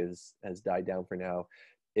pandemic has died down for now,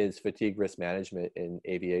 is fatigue risk management in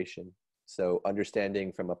aviation. So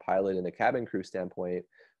understanding from a pilot and a cabin crew standpoint,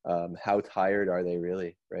 how tired are they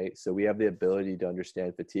really, right? So we have the ability to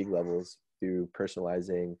understand fatigue levels through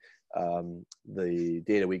personalizing the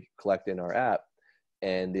data we collect in our app.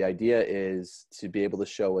 And the idea is to be able to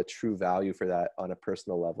show a true value for that on a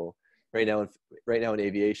personal level. Right now in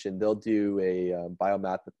aviation, they'll do a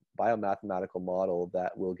biomathematical model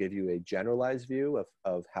that will give you a generalized view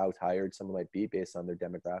of how tired someone might be based on their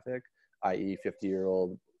demographic, i.e.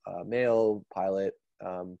 50-year-old male pilot.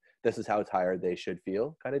 This is how tired they should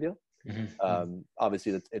feel, kind of deal.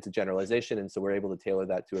 Obviously, it's a generalization, and so we're able to tailor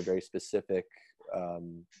that to a very specific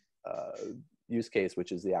use case,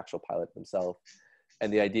 which is the actual pilot themselves.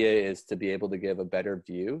 And the idea is to be able to give a better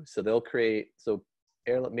view. So they'll create,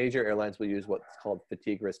 major airlines will use what's called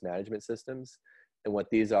fatigue risk management systems. And what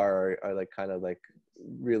these are like kind of like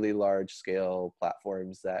really large scale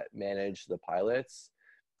platforms that manage the pilots,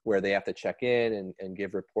 where they have to check in and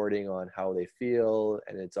give reporting on how they feel.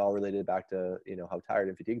 And it's all related back to, how tired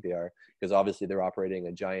and fatigued they are, because obviously they're operating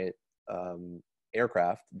a giant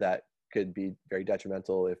aircraft that could be very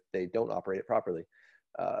detrimental if they don't operate it properly.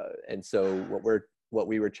 And so what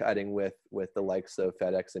we were chatting with the likes of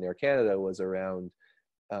FedEx and Air Canada was around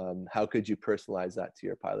how could you personalize that to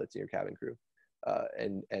your pilots and your cabin crew,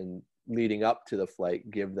 and leading up to the flight,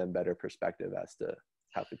 give them better perspective as to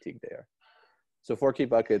how fatigued they are. So 4 key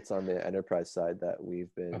buckets on the enterprise side that we've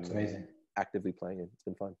been actively playing in. It's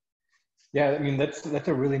been fun. Yeah, I mean, that's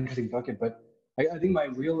a really interesting bucket, but I think my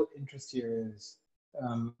real interest here is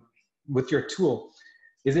with your tool,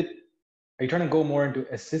 are you trying to go more into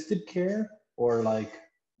assisted care, or like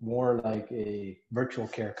more like a virtual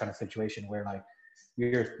care kind of situation where like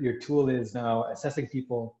your tool is now assessing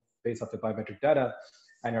people based off the biometric data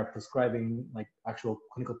and are prescribing like actual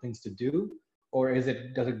clinical things to do? Or does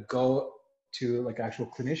it go to like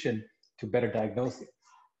actual clinician to better diagnose it,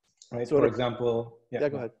 right? So for example, go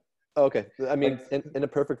ahead. Oh, okay. I mean, in a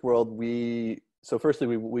perfect world, firstly,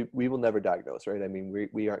 we will never diagnose, right? I mean,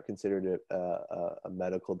 we aren't considered a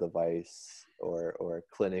medical device or a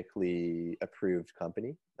clinically approved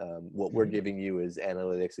company. What we're giving you is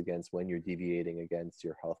analytics against when you're deviating against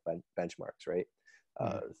your health benchmarks, right?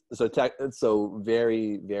 So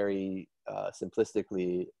very, very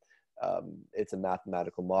simplistically, it's a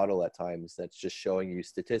mathematical model at times that's just showing you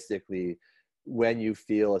statistically when you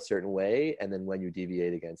feel a certain way and then when you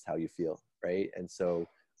deviate against how you feel, right? And so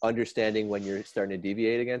understanding when you're starting to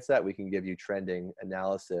deviate against that, we can give you trending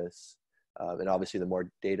analysis. And obviously the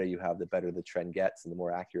more data you have, the better the trend gets and the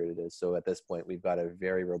more accurate it is. So at this point, we've got a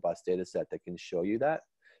very robust data set that can show you that.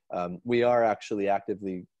 We are actually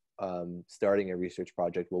actively starting a research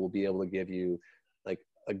project where we'll be able to give you like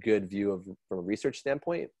a good view of, from a research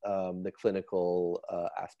standpoint, the clinical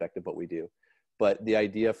aspect of what we do. But the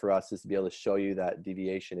idea for us is to be able to show you that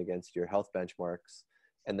deviation against your health benchmarks.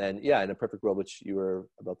 And then, in a perfect world, which you were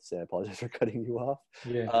about to say, I apologize for cutting you off.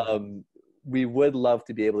 Yeah. We would love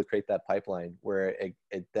to be able to create that pipeline where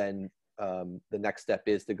it then, the next step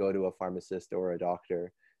is to go to a pharmacist or a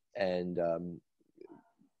doctor and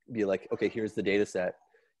be like, okay, here's the data set.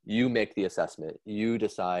 You make the assessment. You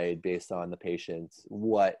decide based on the patient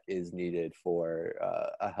what is needed for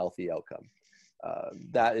a healthy outcome.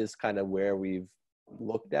 That is kind of where we've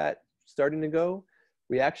looked at starting to go.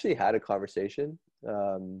 We actually had a conversation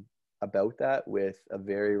about that with a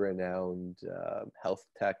very renowned health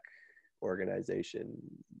tech organization.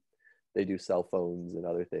 They do cell phones and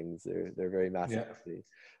other things. They're very massive.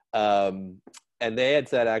 Yeah. And they had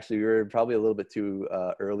said, actually, we were probably a little bit too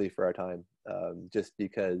early for our time, just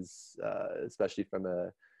because, especially from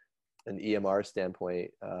an EMR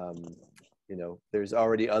standpoint, there's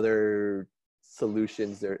already other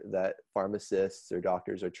solutions there that pharmacists or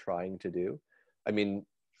doctors are trying to do. I mean,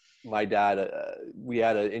 my dad, we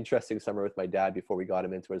had an interesting summer with my dad before we got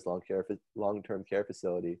him into his long-term care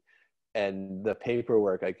facility. And the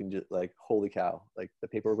paperwork, I can just like, holy cow, like the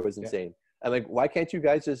paperwork was insane. I'm like, why can't you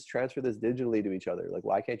guys just transfer this digitally to each other? Like,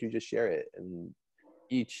 why can't you just share it? And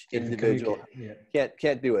each individual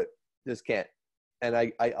can't do it, just can't. And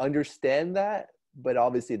I understand that, but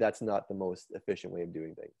obviously that's not the most efficient way of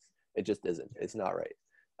doing things. It just isn't. It's not right.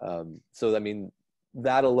 So, I mean,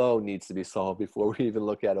 that alone needs to be solved before we even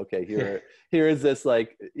look at, okay, here is this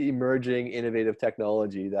like emerging innovative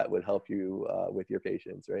technology that would help you with your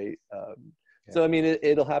patients, right? So, I mean,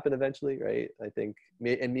 it'll happen eventually, right? I think,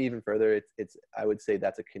 and even further, it's I would say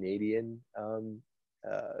that's a Canadian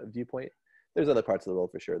viewpoint. There's other parts of the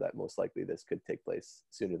world for sure that most likely this could take place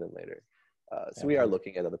sooner than later. So we are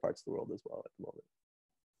looking at other parts of the world as well at the moment.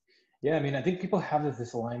 Yeah, I mean, I think people have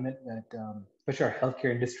this alignment that, especially our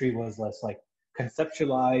healthcare industry was less like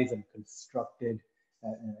conceptualized and constructed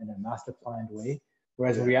in a master planned way.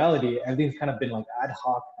 Whereas in reality, everything's kind of been like ad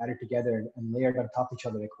hoc, added together and layered on top of each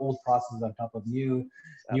other, like old processes on top of new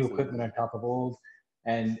equipment on top of old.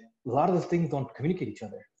 And a lot of those things don't communicate each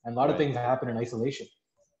other. And a lot of things happen in isolation.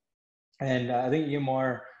 And I think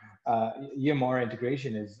EMR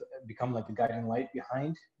integration has become like the guiding light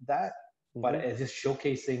behind that, but it's just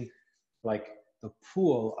showcasing like the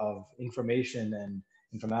pool of information and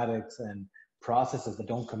informatics and processes that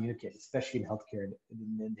don't communicate, especially in healthcare,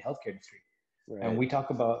 in the healthcare industry. Right. And we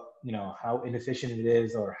talk about, you know, how inefficient it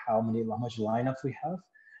is or how much lineups we have.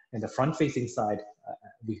 And the front-facing side,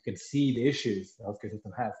 we can see the issues the healthcare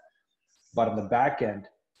system has. But on the back end,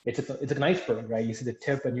 it's an iceberg, right? You see the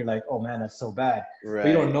tip and you're like, oh man, that's so bad. Right. But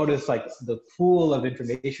you don't notice like the pool of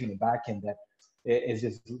information in the back end that is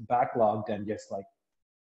just backlogged and just like,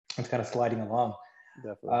 it's kind of sliding along.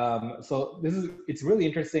 Definitely. So it's really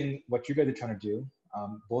interesting what you guys are trying to do,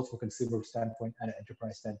 both from a consumer standpoint and an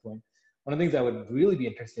enterprise standpoint. One of the things I would really be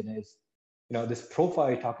interested in is, you know, this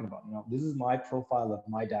profile you're talking about. You know, this is my profile of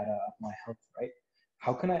my data, of my health, right?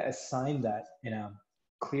 How can I assign that in a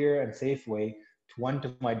clear and safe way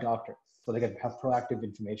to my doctor so they can have proactive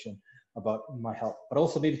information about my health, but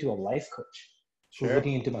also maybe to a life coach who's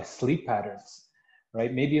looking into my sleep patterns,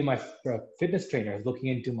 right? Maybe my fitness trainer is looking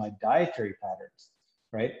into my dietary patterns,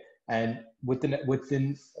 right? And within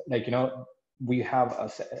like, you know, we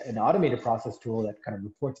have an automated process tool that kind of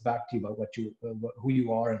reports back to you about who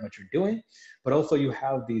you are and what you're doing, but also you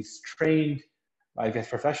have these trained, I guess,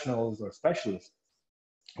 professionals or specialists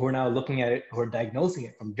who are now looking at it, who are diagnosing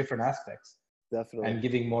it from different aspects. Definitely. And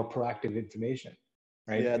giving more proactive information,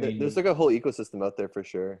 right? Yeah, there's like a whole ecosystem out there for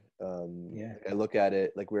sure. I look at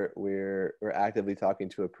it like we're actively talking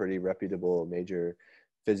to a pretty reputable major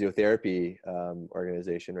physiotherapy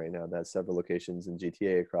organization right now that has several locations in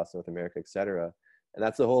GTA across North America, et cetera. And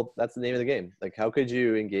that's the name of the game. Like, how could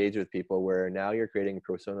you engage with people where now you're creating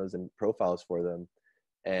personas and profiles for them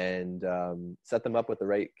and set them up with the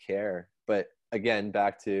right care? But again,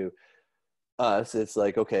 back to us, it's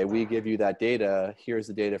like, okay, we give you that data. Here's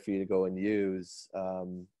the data for you to go and use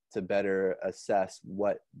to better assess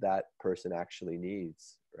what that person actually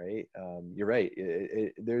needs. Right? You're right.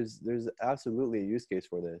 There's absolutely a use case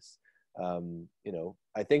for this. You know,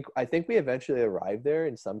 I think we eventually arrive there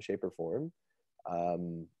in some shape or form.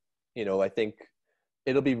 You know, I think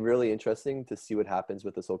it'll be really interesting to see what happens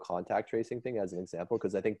with this whole contact tracing thing as an example,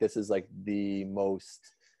 because I think this is like the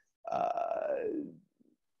most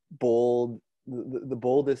the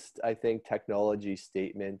boldest, I think, technology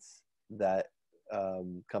statements that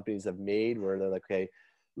companies have made, where they're like, okay,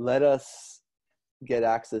 let us get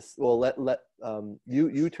access. Well, let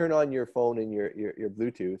you turn on your phone and your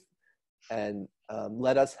Bluetooth, and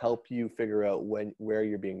let us help you figure out where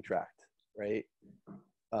you're being tracked, right?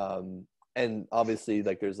 And obviously,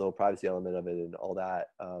 like, there's a little privacy element of it and all that.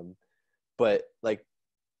 But like,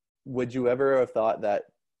 would you ever have thought that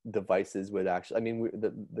devices would actually? I mean,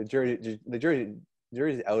 the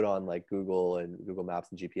jury's out on like Google and Google Maps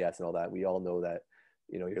and GPS and all that. We all know that,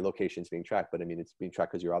 you know, your location's being tracked, but I mean, it's being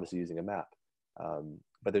tracked because you're obviously using a map.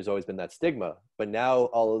 But there's always been that stigma. But now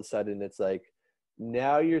all of a sudden it's like,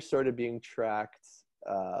 now you're sort of being tracked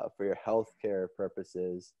for your healthcare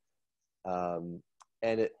purposes. And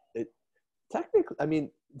it technically, I mean,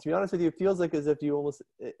 to be honest with you, it feels like as if you almost,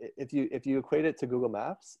 if you equate it to Google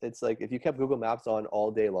Maps, it's like if you kept Google Maps on all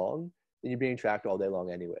day long, then you're being tracked all day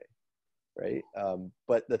long anyway. Right.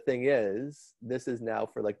 But the thing is, this is now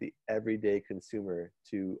for like the everyday consumer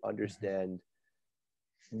to understand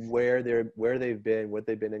where they've been, what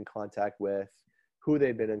they've been in contact with, who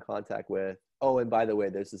they've been in contact with. Oh, and by the way,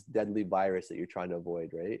 there's this deadly virus that you're trying to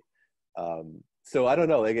avoid, right? So I don't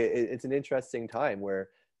know, like it's an interesting time where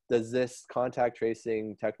does this contact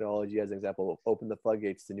tracing technology, as an example, open the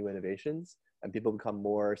floodgates to new innovations and people become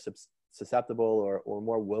more susceptible or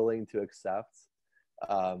more willing to accept,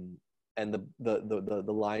 and the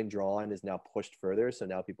line drawn is now pushed further. So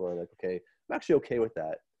now people are like, okay, I'm actually okay with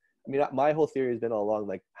that. I mean, my whole theory has been all along,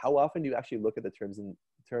 like, how often do you actually look at the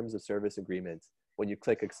terms of service agreements when you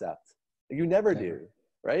click accept? You never do,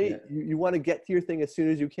 right? Yeah. You want to get to your thing as soon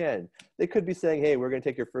as you can. They could be saying, hey, we're going to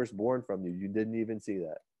take your firstborn from you. You didn't even see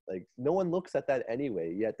that. Like, no one looks at that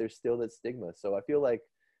anyway, yet there's still that stigma. So I feel like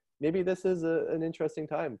maybe this is an interesting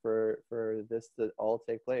time for this to all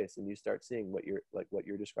take place, and you start seeing what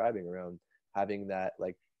you're describing around having that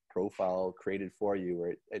like profile created for you,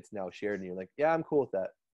 where it's now shared, and you're like, yeah, I'm cool with that.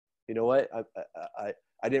 You know what?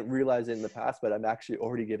 I didn't realize it in the past, but I'm actually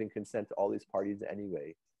already giving consent to all these parties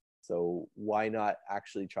anyway. So why not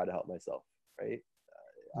actually try to help myself, right?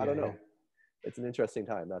 I don't know. It's an interesting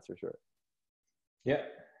time, that's for sure. Yeah.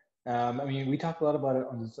 I mean, we talked a lot about it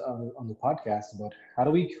on this on the podcast about how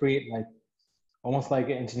do we create like almost like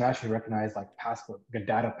an internationally recognized like passport, like a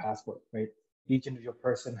data passport, right? Each individual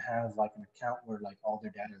person has like an account where like all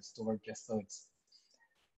their data is stored, just so it's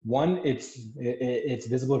one, it's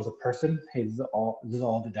visible to the person. Hey, this is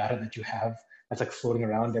all the data that you have that's like floating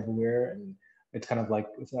around everywhere, and it's kind of like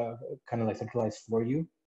kind of like centralized for you.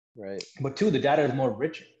 Right. But two, the data is more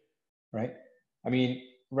richer, right? I mean,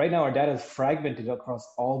 right now our data is fragmented across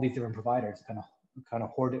all these different providers, kind of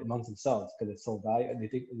hoard it amongst themselves because it's so valuable.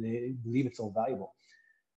 They believe it's so valuable.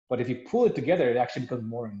 But if you pull it together, it actually becomes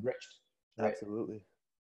more enriched, right? Absolutely.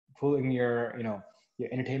 Pulling your, your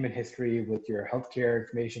entertainment history with your healthcare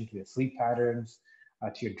information to your sleep patterns,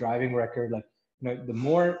 to your driving record. Like, the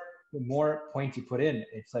more points you put in,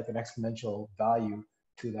 it's like an exponential value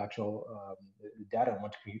to the actual the data and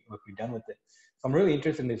what we've done with it. So I'm really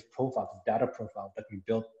interested in these profiles, data profiles that we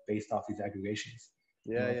built based off these aggregations,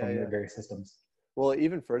 Yeah, yeah, from the yeah. various systems. Well,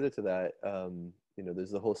 even further to that,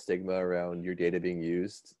 there's the whole stigma around your data being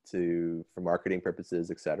used for marketing purposes,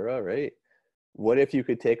 et cetera, right? What if you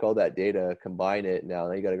could take all that data, combine it,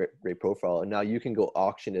 now you got a great profile, and now you can go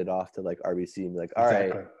auction it off to like RBC and be like, all right,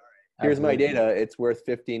 Exactly. here's my Absolutely. data, it's worth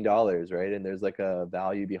 $15, right? And there's like a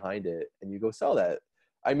value behind it, and you go sell that.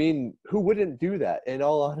 I mean, who wouldn't do that, in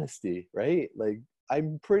all honesty, right? Like,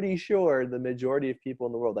 I'm pretty sure the majority of people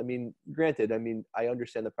in the world, I mean, granted, I mean, I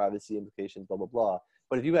understand the privacy implications, blah, blah, blah.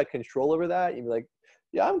 But if you had control over that, you'd be like,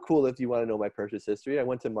 yeah, I'm cool if you want to know my purchase history. I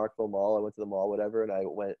went to Markville Mall, I went to the mall, whatever, and I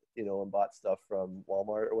went, and bought stuff from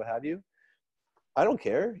Walmart or what have you. I don't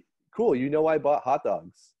care. Cool. You know, I bought hot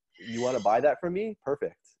dogs. You want to buy that from me?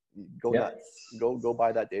 Perfect. Go Yeah. nuts. Go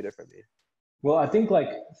buy that data from me. Well, I think like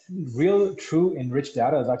real, true, enriched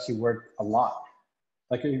data is actually worth a lot.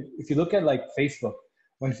 Like if you look at like Facebook,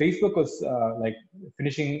 when Facebook was like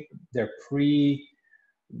finishing their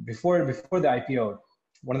before the IPO,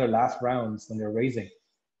 one of their last rounds when they're raising,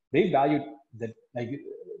 they valued that like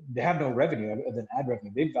they have no revenue other than ad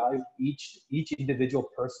revenue. They valued each individual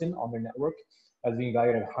person on their network as being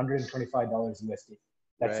valued at $125 USD.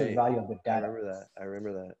 That's the Right. value of the I data, remember that. I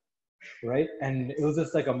remember that. right? And it was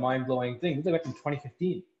just like a mind blowing thing. It was like in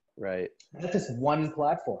 2015. Right. And that's just one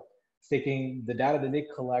platform. It's taking the data that they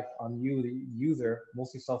collect on you, the user,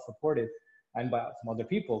 mostly self-reported, and by some other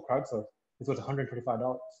people, crowdsourced. It's worth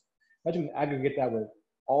 $125. Imagine aggregate that with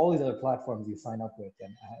all these other platforms you sign up with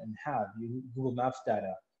and have Google Maps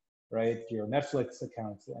data, right? Your Netflix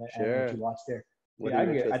accounts and what Sure. you watch there. What Yeah, are your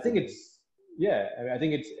aggregate. I interests think in? it's yeah. I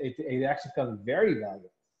think it actually becomes very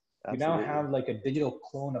valuable. You now Absolutely. have like a digital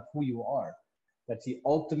clone of who you are. That's the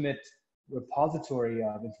ultimate repository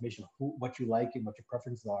of information, what you like and what your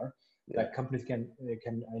preferences are, Yeah. that companies can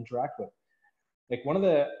interact with. Like one of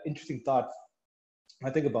the interesting thoughts I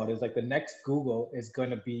think about is like the next Google is going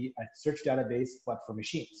to be a search database, but for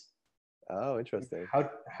machines. Oh, interesting.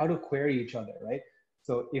 How to query each other, right?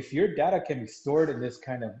 So if your data can be stored in this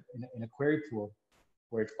kind of in a query tool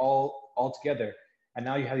where it's all together, and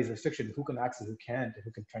now you have these restrictions: who can access, who can't,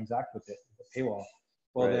 who can transact with it, the paywall.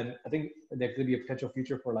 Well, Right. then I think there could be a potential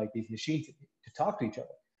future for like these machines to talk to each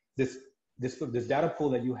other. This this data pool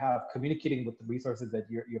that you have communicating with the resources that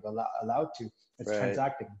you're allowed to, it's Right.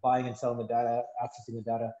 transacting, buying and selling the data, accessing the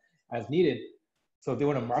data as needed. So if they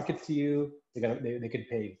want to market to you, they can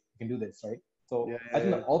pay. You can do this, right? So Yeah, I yeah,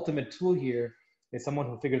 think yeah. the ultimate tool here is someone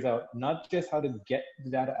who figures out not just how to get the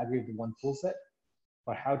data aggregated in one tool set,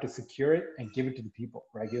 but how to secure it and give it to the people,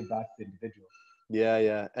 right? Give it back to the individual. Yeah,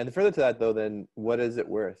 yeah. And further to that though, then what is it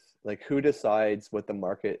worth? Like, who decides what the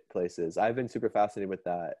marketplace is? I've been super fascinated with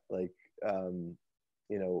that. Like, um,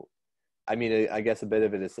 you know, I mean, I guess a bit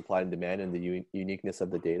of it is supply and demand and the uniqueness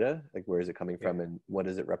of the data. Like, where is it coming Yeah. from and what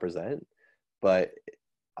does it represent? But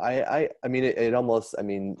I mean, it almost, I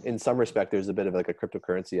mean, in some respect, there's a bit of like a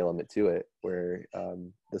cryptocurrency element to it, where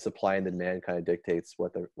the supply and the demand kind of dictates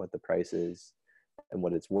what the price is and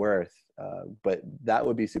what it's worth. But that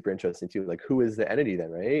would be super interesting too. Like, who is the entity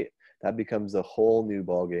then, right? That becomes a whole new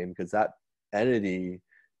ball game because that entity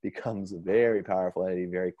becomes a very powerful entity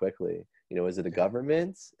very quickly. Is it a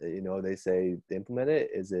government? They say they implement it.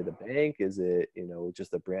 Is it a bank? Is it,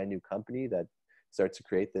 just a brand new company that starts to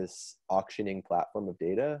create this auctioning platform of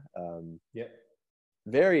data? Yeah.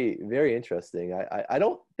 Very, very interesting. I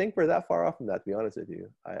don't think we're that far off from that, to be honest with you.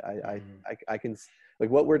 Mm. I can, like,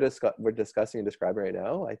 what we're discussing and describing right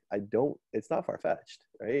now. I don't. It's not far fetched,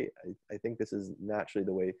 right? I think this is naturally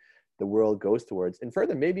the way the world goes towards. And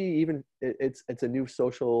further, maybe even it's a new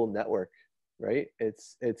social network, right?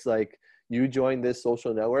 It's like you join this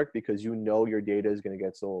social network because you know your data is going to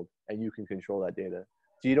get sold and you can control that data.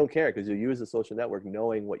 you don't care because you use the social network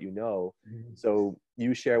knowing what you know. So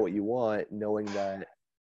you share what you want, knowing that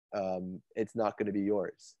it's not going to be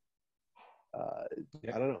yours.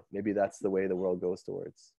 I don't know. Maybe that's the way the world goes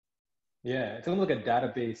towards. Yeah, it's almost like a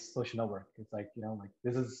database social network. It's like, like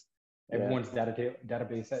this is everyone's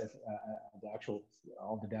database, the actual,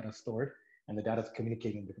 all the data stored, and the data is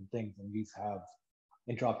communicating different things. And these have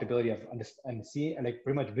interoperability of and see, and like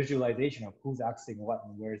pretty much visualization of who's accessing what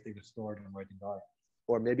and where things are stored and where things are.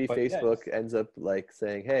 Or maybe But Facebook ends up like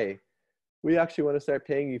saying, hey, we actually want to start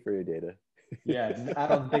paying you for your data. Yeah, I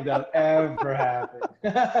don't think that'll ever happen.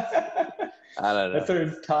 I don't know. That's their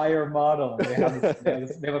entire model. They have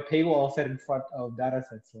a paywall set in front of data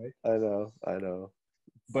sets, right? I know.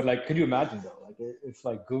 But like, could you imagine though? Like, if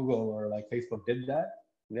like Google or like Facebook did that,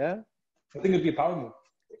 yeah, I think it'd be a power move.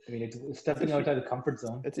 I mean, it's stepping outside the comfort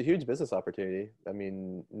zone. It's a huge business opportunity. I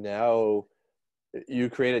mean, now you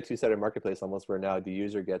create a two-sided marketplace almost, where now the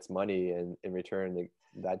user gets money, and in return,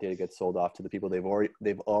 that data gets sold off to the people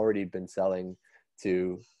they've already been selling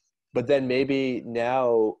to. But then maybe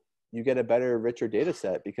now you get a better, richer data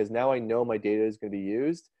set, because now I know my data is going to be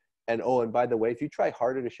used. And by the way, if you try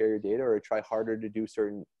harder to share your data or try harder to do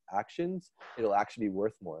certain actions, it'll actually be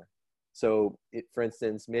worth more. So for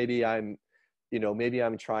instance, maybe I'm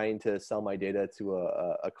trying to sell my data to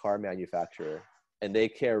a car manufacturer, and they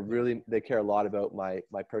care a lot about my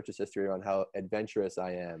purchase history, on how adventurous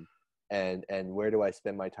I am, and where do I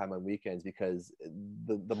spend my time on weekends, because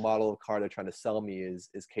the model of car they're trying to sell me is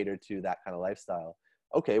catered to that kind of lifestyle.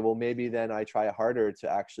 Okay, well, maybe then I try harder to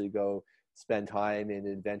actually go spend time in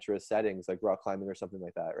adventurous settings like rock climbing or something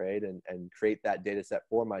like that, right? And create that data set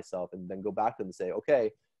for myself, and then go back to them and say,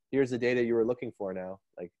 okay, here's the data you were looking for now.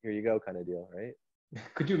 Like, here you go, kind of deal, right?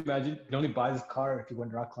 Could you imagine? You can only buy this car if you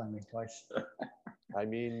went rock climbing twice. I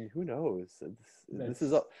mean, who knows? This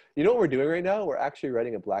is, you know what we're doing right now? We're actually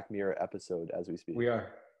writing a Black Mirror episode as we speak. We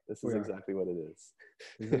are. This is exactly what it is.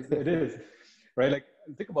 It is, right? Like,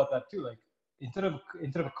 think about that too. Like, instead of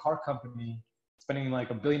a car company spending like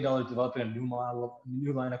 $1 billion developing a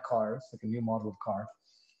new line of cars, like a new model of car,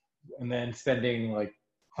 and then spending like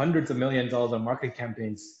hundreds of millions of dollars on marketing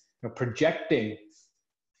campaigns, projecting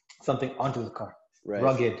something onto the car, right.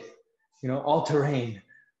 Rugged, all terrain,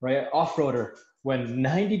 right, off-roader, when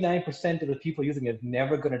 99% of the people using it is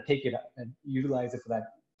never going to take it and utilize it for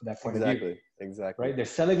that point of view. Exactly. Right? They're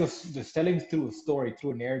selling through a story,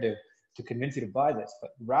 through a narrative, to convince you to buy this.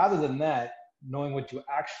 But rather than that, knowing what you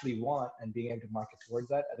actually want and being able to market towards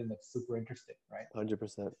that, I think that's super interesting, right?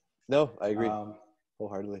 100%. No, I agree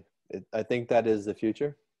wholeheartedly. I think that is the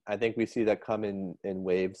future. I think we see that come in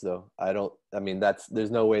waves, though.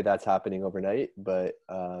 There's no way that's happening overnight, but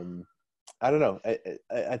I don't know.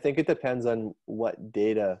 I think it depends on what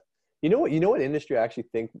data. You know what industry I actually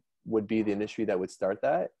think would be the industry that would start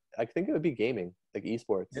that? I think it would be gaming, like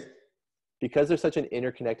esports. Because there's such an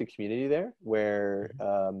interconnected community there, where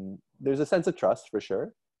there's a sense of trust for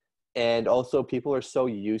sure. And also people are so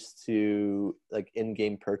used to like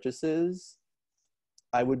in-game purchases.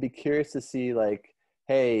 I would be curious to see like,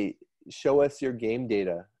 hey, show us your game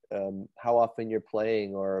data, how often you're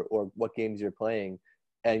playing or what games you're playing,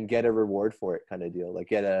 and get a reward for it, kind of deal. Like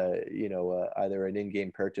get either an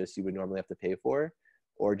in-game purchase you would normally have to pay for,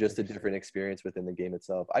 or just a different experience within the game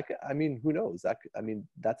itself. I mean, who knows?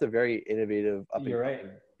 That's a very innovative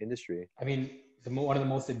industry. I mean, one of the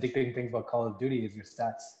most addicting things about Call of Duty is your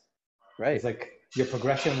stats. Right. It's like your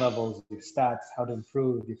progression levels, your stats, how to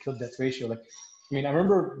improve, your kill death ratio. Like, I mean, I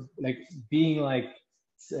remember like being like,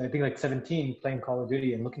 I think like 17, playing Call of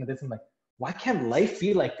Duty and looking at this and like, why can't life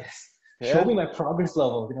be like this? Yeah. Show me my progress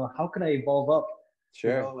level. How can I evolve up?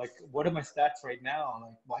 Sure. Like, what are my stats right now?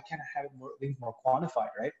 Like, why can't I have things more quantified,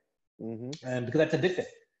 right? Mm-hmm. And because that's addictive.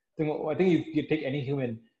 I think you take any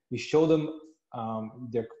human, you show them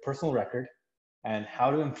their personal record and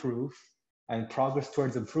how to improve and progress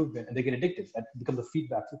towards improvement, and they get addicted. That becomes a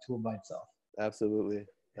feedback tool by itself. Absolutely.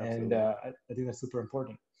 And I think that's super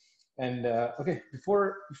important. And okay,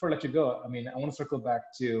 before I let you go, I mean, I want to circle back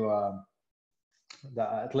to the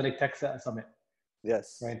Athletic Tech Summit.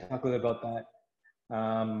 Yes. Right. Talk a little bit about that.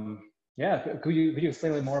 Yeah, could you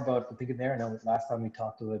explain a little more about the thinking there? I know last time we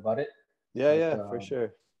talked a little about it. Yeah, for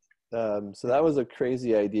sure. So that was a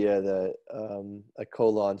crazy idea that I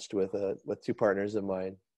co-launched with two partners of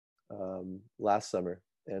mine last summer,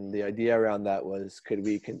 and the idea around that was could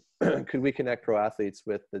we connect pro athletes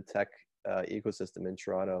with the tech ecosystem in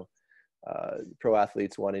Toronto, pro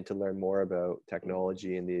athletes wanting to learn more about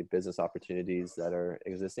technology and the business opportunities that are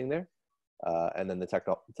existing there. And then the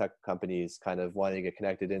tech companies kind of wanting to get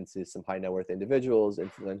connected into some high net worth individuals,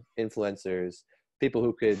 influencers, people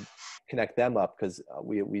who could connect them up, because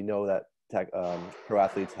we know that pro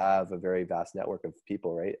athletes have a very vast network of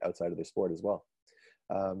people, right, outside of their sport as well.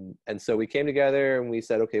 And so we came together and we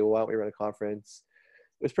said, okay, well, why don't we run a conference?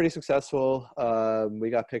 It was pretty successful. We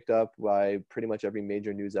got picked up by pretty much every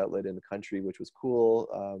major news outlet in the country, which was cool.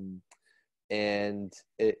 And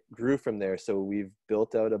it grew from there. So we've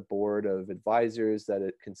built out a board of advisors that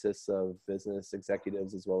it consists of business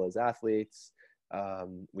executives as well as athletes.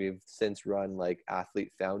 We've since run like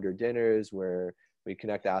athlete founder dinners where we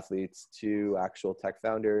connect athletes to actual tech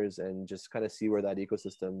founders and just kind of see where that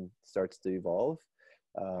ecosystem starts to evolve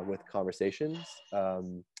with conversations.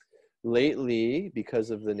 Lately, because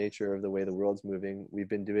of the nature of the way the world's moving, we've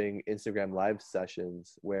been doing Instagram live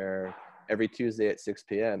sessions where every Tuesday at 6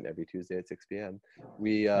 p.m.,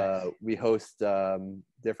 we host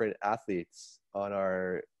different athletes on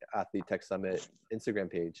our Athlete Tech Summit Instagram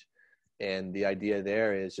page. And the idea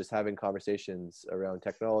there is just having conversations around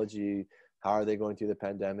technology. How are they going through the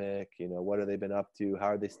pandemic? You know, what have they been up to? How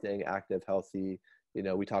are they staying active, healthy? You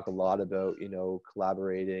know, we talk a lot about, you know,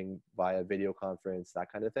 collaborating via video conference,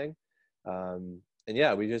 that kind of thing. And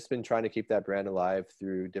yeah, we've just been trying to keep that brand alive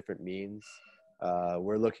through different means.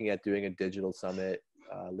 We're looking at doing a digital summit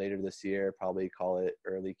later this year, probably call it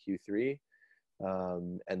early Q3.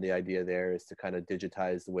 And the idea there is to kind of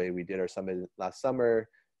digitize the way we did our summit last summer.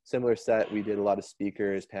 Similar set, we did a lot of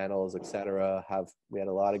speakers, panels, etc. We had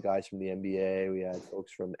a lot of guys from the NBA, we had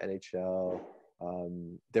folks from NHL,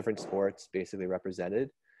 different sports basically represented.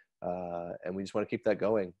 And we just want to keep that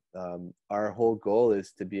going. Our whole goal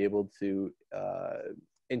is to be able to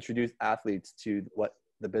introduce athletes to what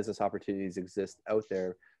the business opportunities exist out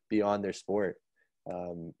there beyond their sport.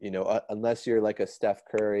 You know, unless you're like a Steph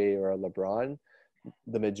Curry or a LeBron,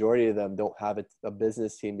 the majority of them don't have a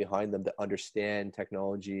business team behind them to understand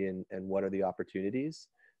technology and what are the opportunities.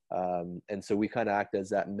 And so we kind of act as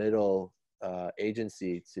that middle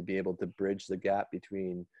agency to be able to bridge the gap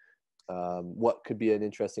between what could be an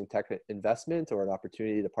interesting tech investment or an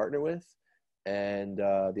opportunity to partner with, and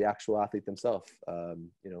the actual athlete themselves,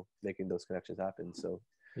 you know, making those connections happen. So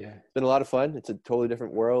Yeah. it's been a lot of fun. It's a totally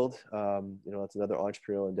different world. You know, it's another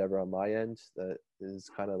entrepreneurial endeavor on my end that is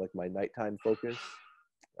kind of like my nighttime focus.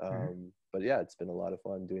 But yeah, it's been a lot of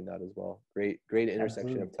fun doing that as well. Great intersection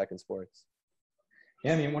Absolutely. of tech and sports.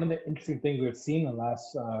 Yeah, I mean, one of the interesting things we've seen in the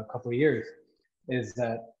last couple of years is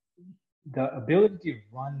that the ability to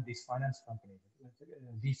run these finance companies,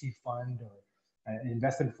 a VC fund or an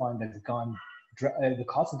investment fund that's gone, the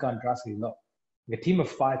cost has gone drastically low. Like a team of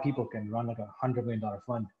 5 people can run like $100 million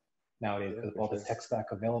fund nowadays with all this tech stack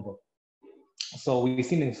available. So we've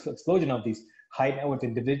seen this explosion of these high net worth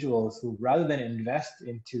individuals who, rather than invest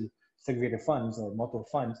into segregated funds or multiple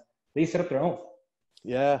funds, they set up their own.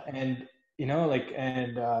 Yeah. And you know, like,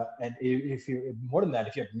 and if you more than that,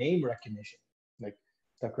 if you have name recognition, like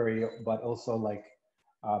Steph Curry, but also like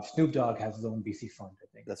Snoop Dogg has his own VC fund, I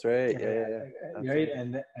think. That's right. Yeah. Right,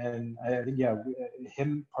 and I think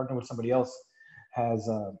him partnering with somebody else has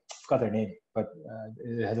forgot their name, but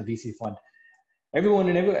it has a VC fund. Everyone,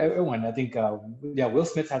 I think, Will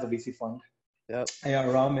Smith has a VC fund. Yeah.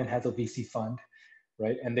 Rahman has a VC fund,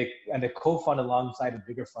 right? And they co-fund alongside with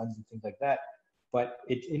bigger funds and things like that. But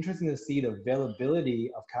it's interesting to see the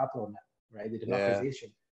availability of capital now, right? The democratization.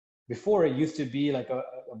 Yeah. Before, it used to be like a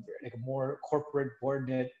more corporate,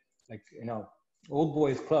 board-knit, like, you know, old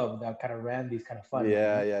boys club that kind of ran these kind of funds.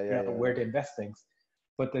 Where to invest things.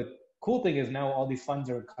 But the cool thing is now all these funds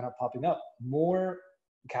are kind of popping up. More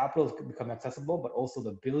capital has become accessible, but also the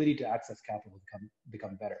ability to access capital has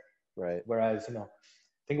become better. Right. Whereas, you know,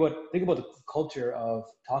 think about the culture of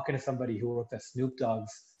talking to somebody who works at Snoop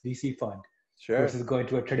Dogg's VC fund. Sure. Versus going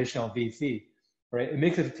to a traditional VC, right? It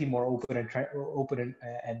makes it seem more open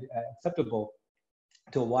and acceptable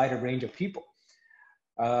to a wider range of people.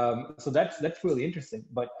 So that's really interesting.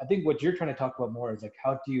 But I think what you're trying to talk about more is like,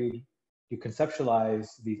 how do you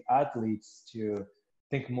conceptualize these athletes to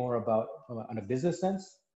think more about on a business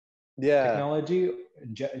sense? Yeah. Technology,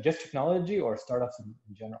 just technology, or startups in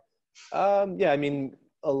general? Yeah, I mean,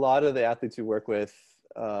 a lot of the athletes we work with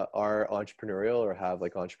are entrepreneurial or have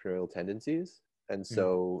like entrepreneurial tendencies. And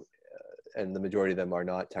so, and the majority of them are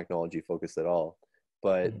not technology focused at all,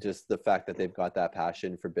 but just the fact that they've got that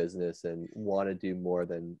passion for business and want to do more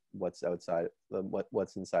than what's outside,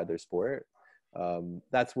 what's inside their sport.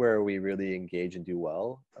 That's where we really engage and do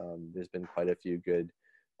well. There's been quite a few good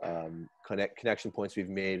connection points we've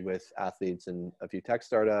made with athletes and a few tech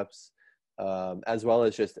startups. As well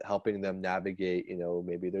as just helping them navigate, you know,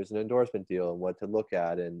 maybe there's an endorsement deal and what to look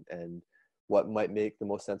at and what might make the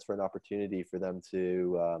most sense for an opportunity for them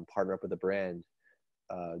to partner up with a brand.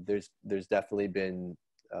 there's definitely been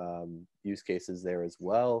use cases there as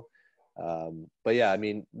well. But yeah, I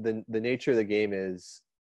mean, the nature of the game is,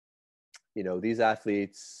 these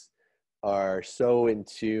athletes are so in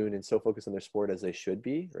tune and so focused on their sport as they should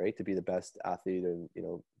be, right? To be the best athlete and,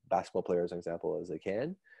 basketball player as an example as they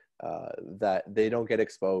can, that they don't get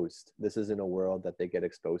exposed. This isn't a world that they get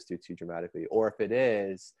exposed to too dramatically. Or if it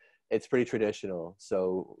is, it's pretty traditional.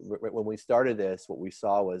 So when we started this, what we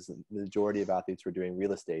saw was the majority of athletes were doing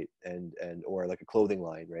real estate and or like a clothing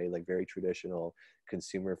line, right? Like very traditional,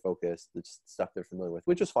 consumer focused, the stuff they're familiar with,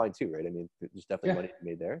 which is fine too, right? I mean, there's definitely money to be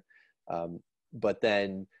made there. But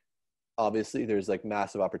then obviously there's like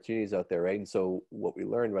massive opportunities out there, right? And so what we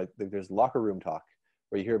learned, right, there's locker room talk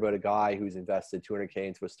where you hear about a guy who's invested 200K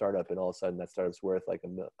into a startup, and all of a sudden that startup's worth like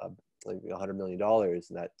 $100 million,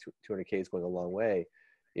 and that 200K is going a long way.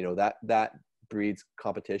 That breeds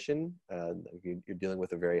competition. You're dealing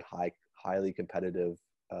with a very highly competitive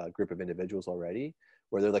group of individuals already,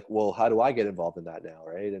 where they're like, well, how do I get involved in that now,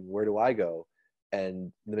 right? And where do I go?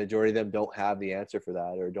 And the majority of them don't have the answer for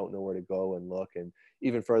that, or don't know where to go and look. And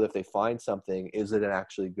even further, if they find something, is it an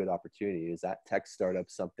actually good opportunity? Is that tech startup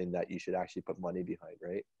something that you should actually put money behind,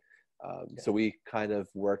 right? So we kind of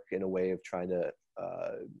work in a way of trying to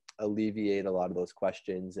alleviate a lot of those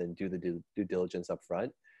questions and do the due diligence up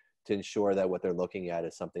front to ensure that what they're looking at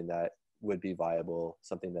is something that would be viable,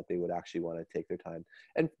 something that they would actually want to take their time.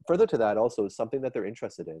 And further to that also is something that they're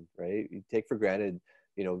interested in, right? You take for granted,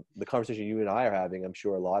 the conversation you and I are having, I'm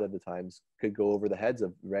sure a lot of the times could go over the heads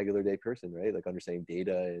of regular day person, right? Like understanding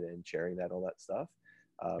data and sharing that, all that stuff.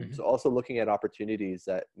 So also looking at opportunities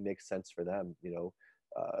that make sense for them,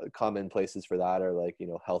 common places for that are like,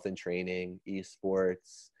 health and training,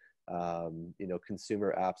 esports,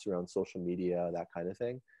 consumer apps around social media, that kind of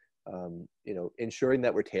thing. Ensuring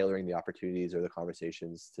that we're tailoring the opportunities or the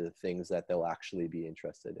conversations to things that they'll actually be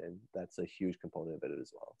interested in. That's a huge component of it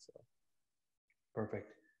as well. So.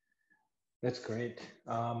 Perfect. That's great.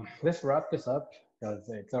 Let's wrap this up because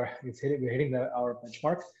we're hitting our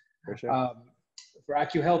benchmark. For sure. For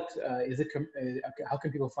AccuHealth, how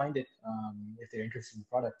can people find it if they're interested in the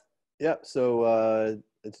product? Yeah, so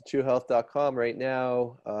it's AchuHealth.com right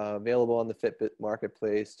now, available on the Fitbit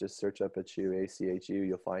marketplace. Just search up Achu, ACHU,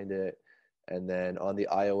 you'll find it. And then on the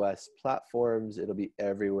iOS platforms, it'll be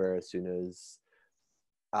everywhere as soon as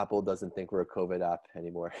Apple doesn't think we're a COVID app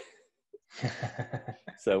anymore.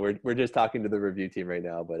 So we're just talking to the review team right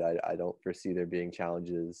now, but I don't foresee there being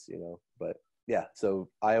challenges, but yeah, so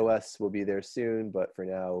iOS will be there soon, but for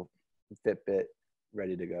now, Fitbit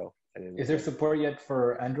ready to go. Is there support yet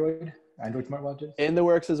for Android smartwatches? In the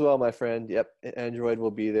works as well, my friend. Yep, Android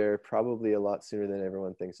will be there probably a lot sooner than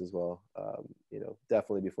everyone thinks as well.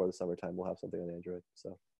 Definitely before the summertime, we'll have something on Android.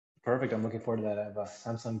 So perfect. I'm looking forward to that. I have a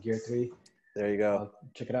Samsung Gear 3. There you go. I'll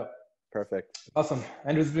check it out. Perfect. Awesome.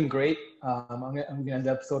 Andrew, it's been great. I'm gonna end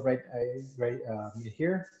the episode right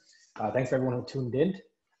here. Thanks for everyone who tuned in.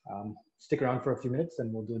 Stick around for a few minutes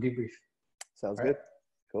and we'll do a debrief. Sounds good.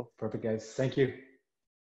 Cool. Perfect, guys. Thank you.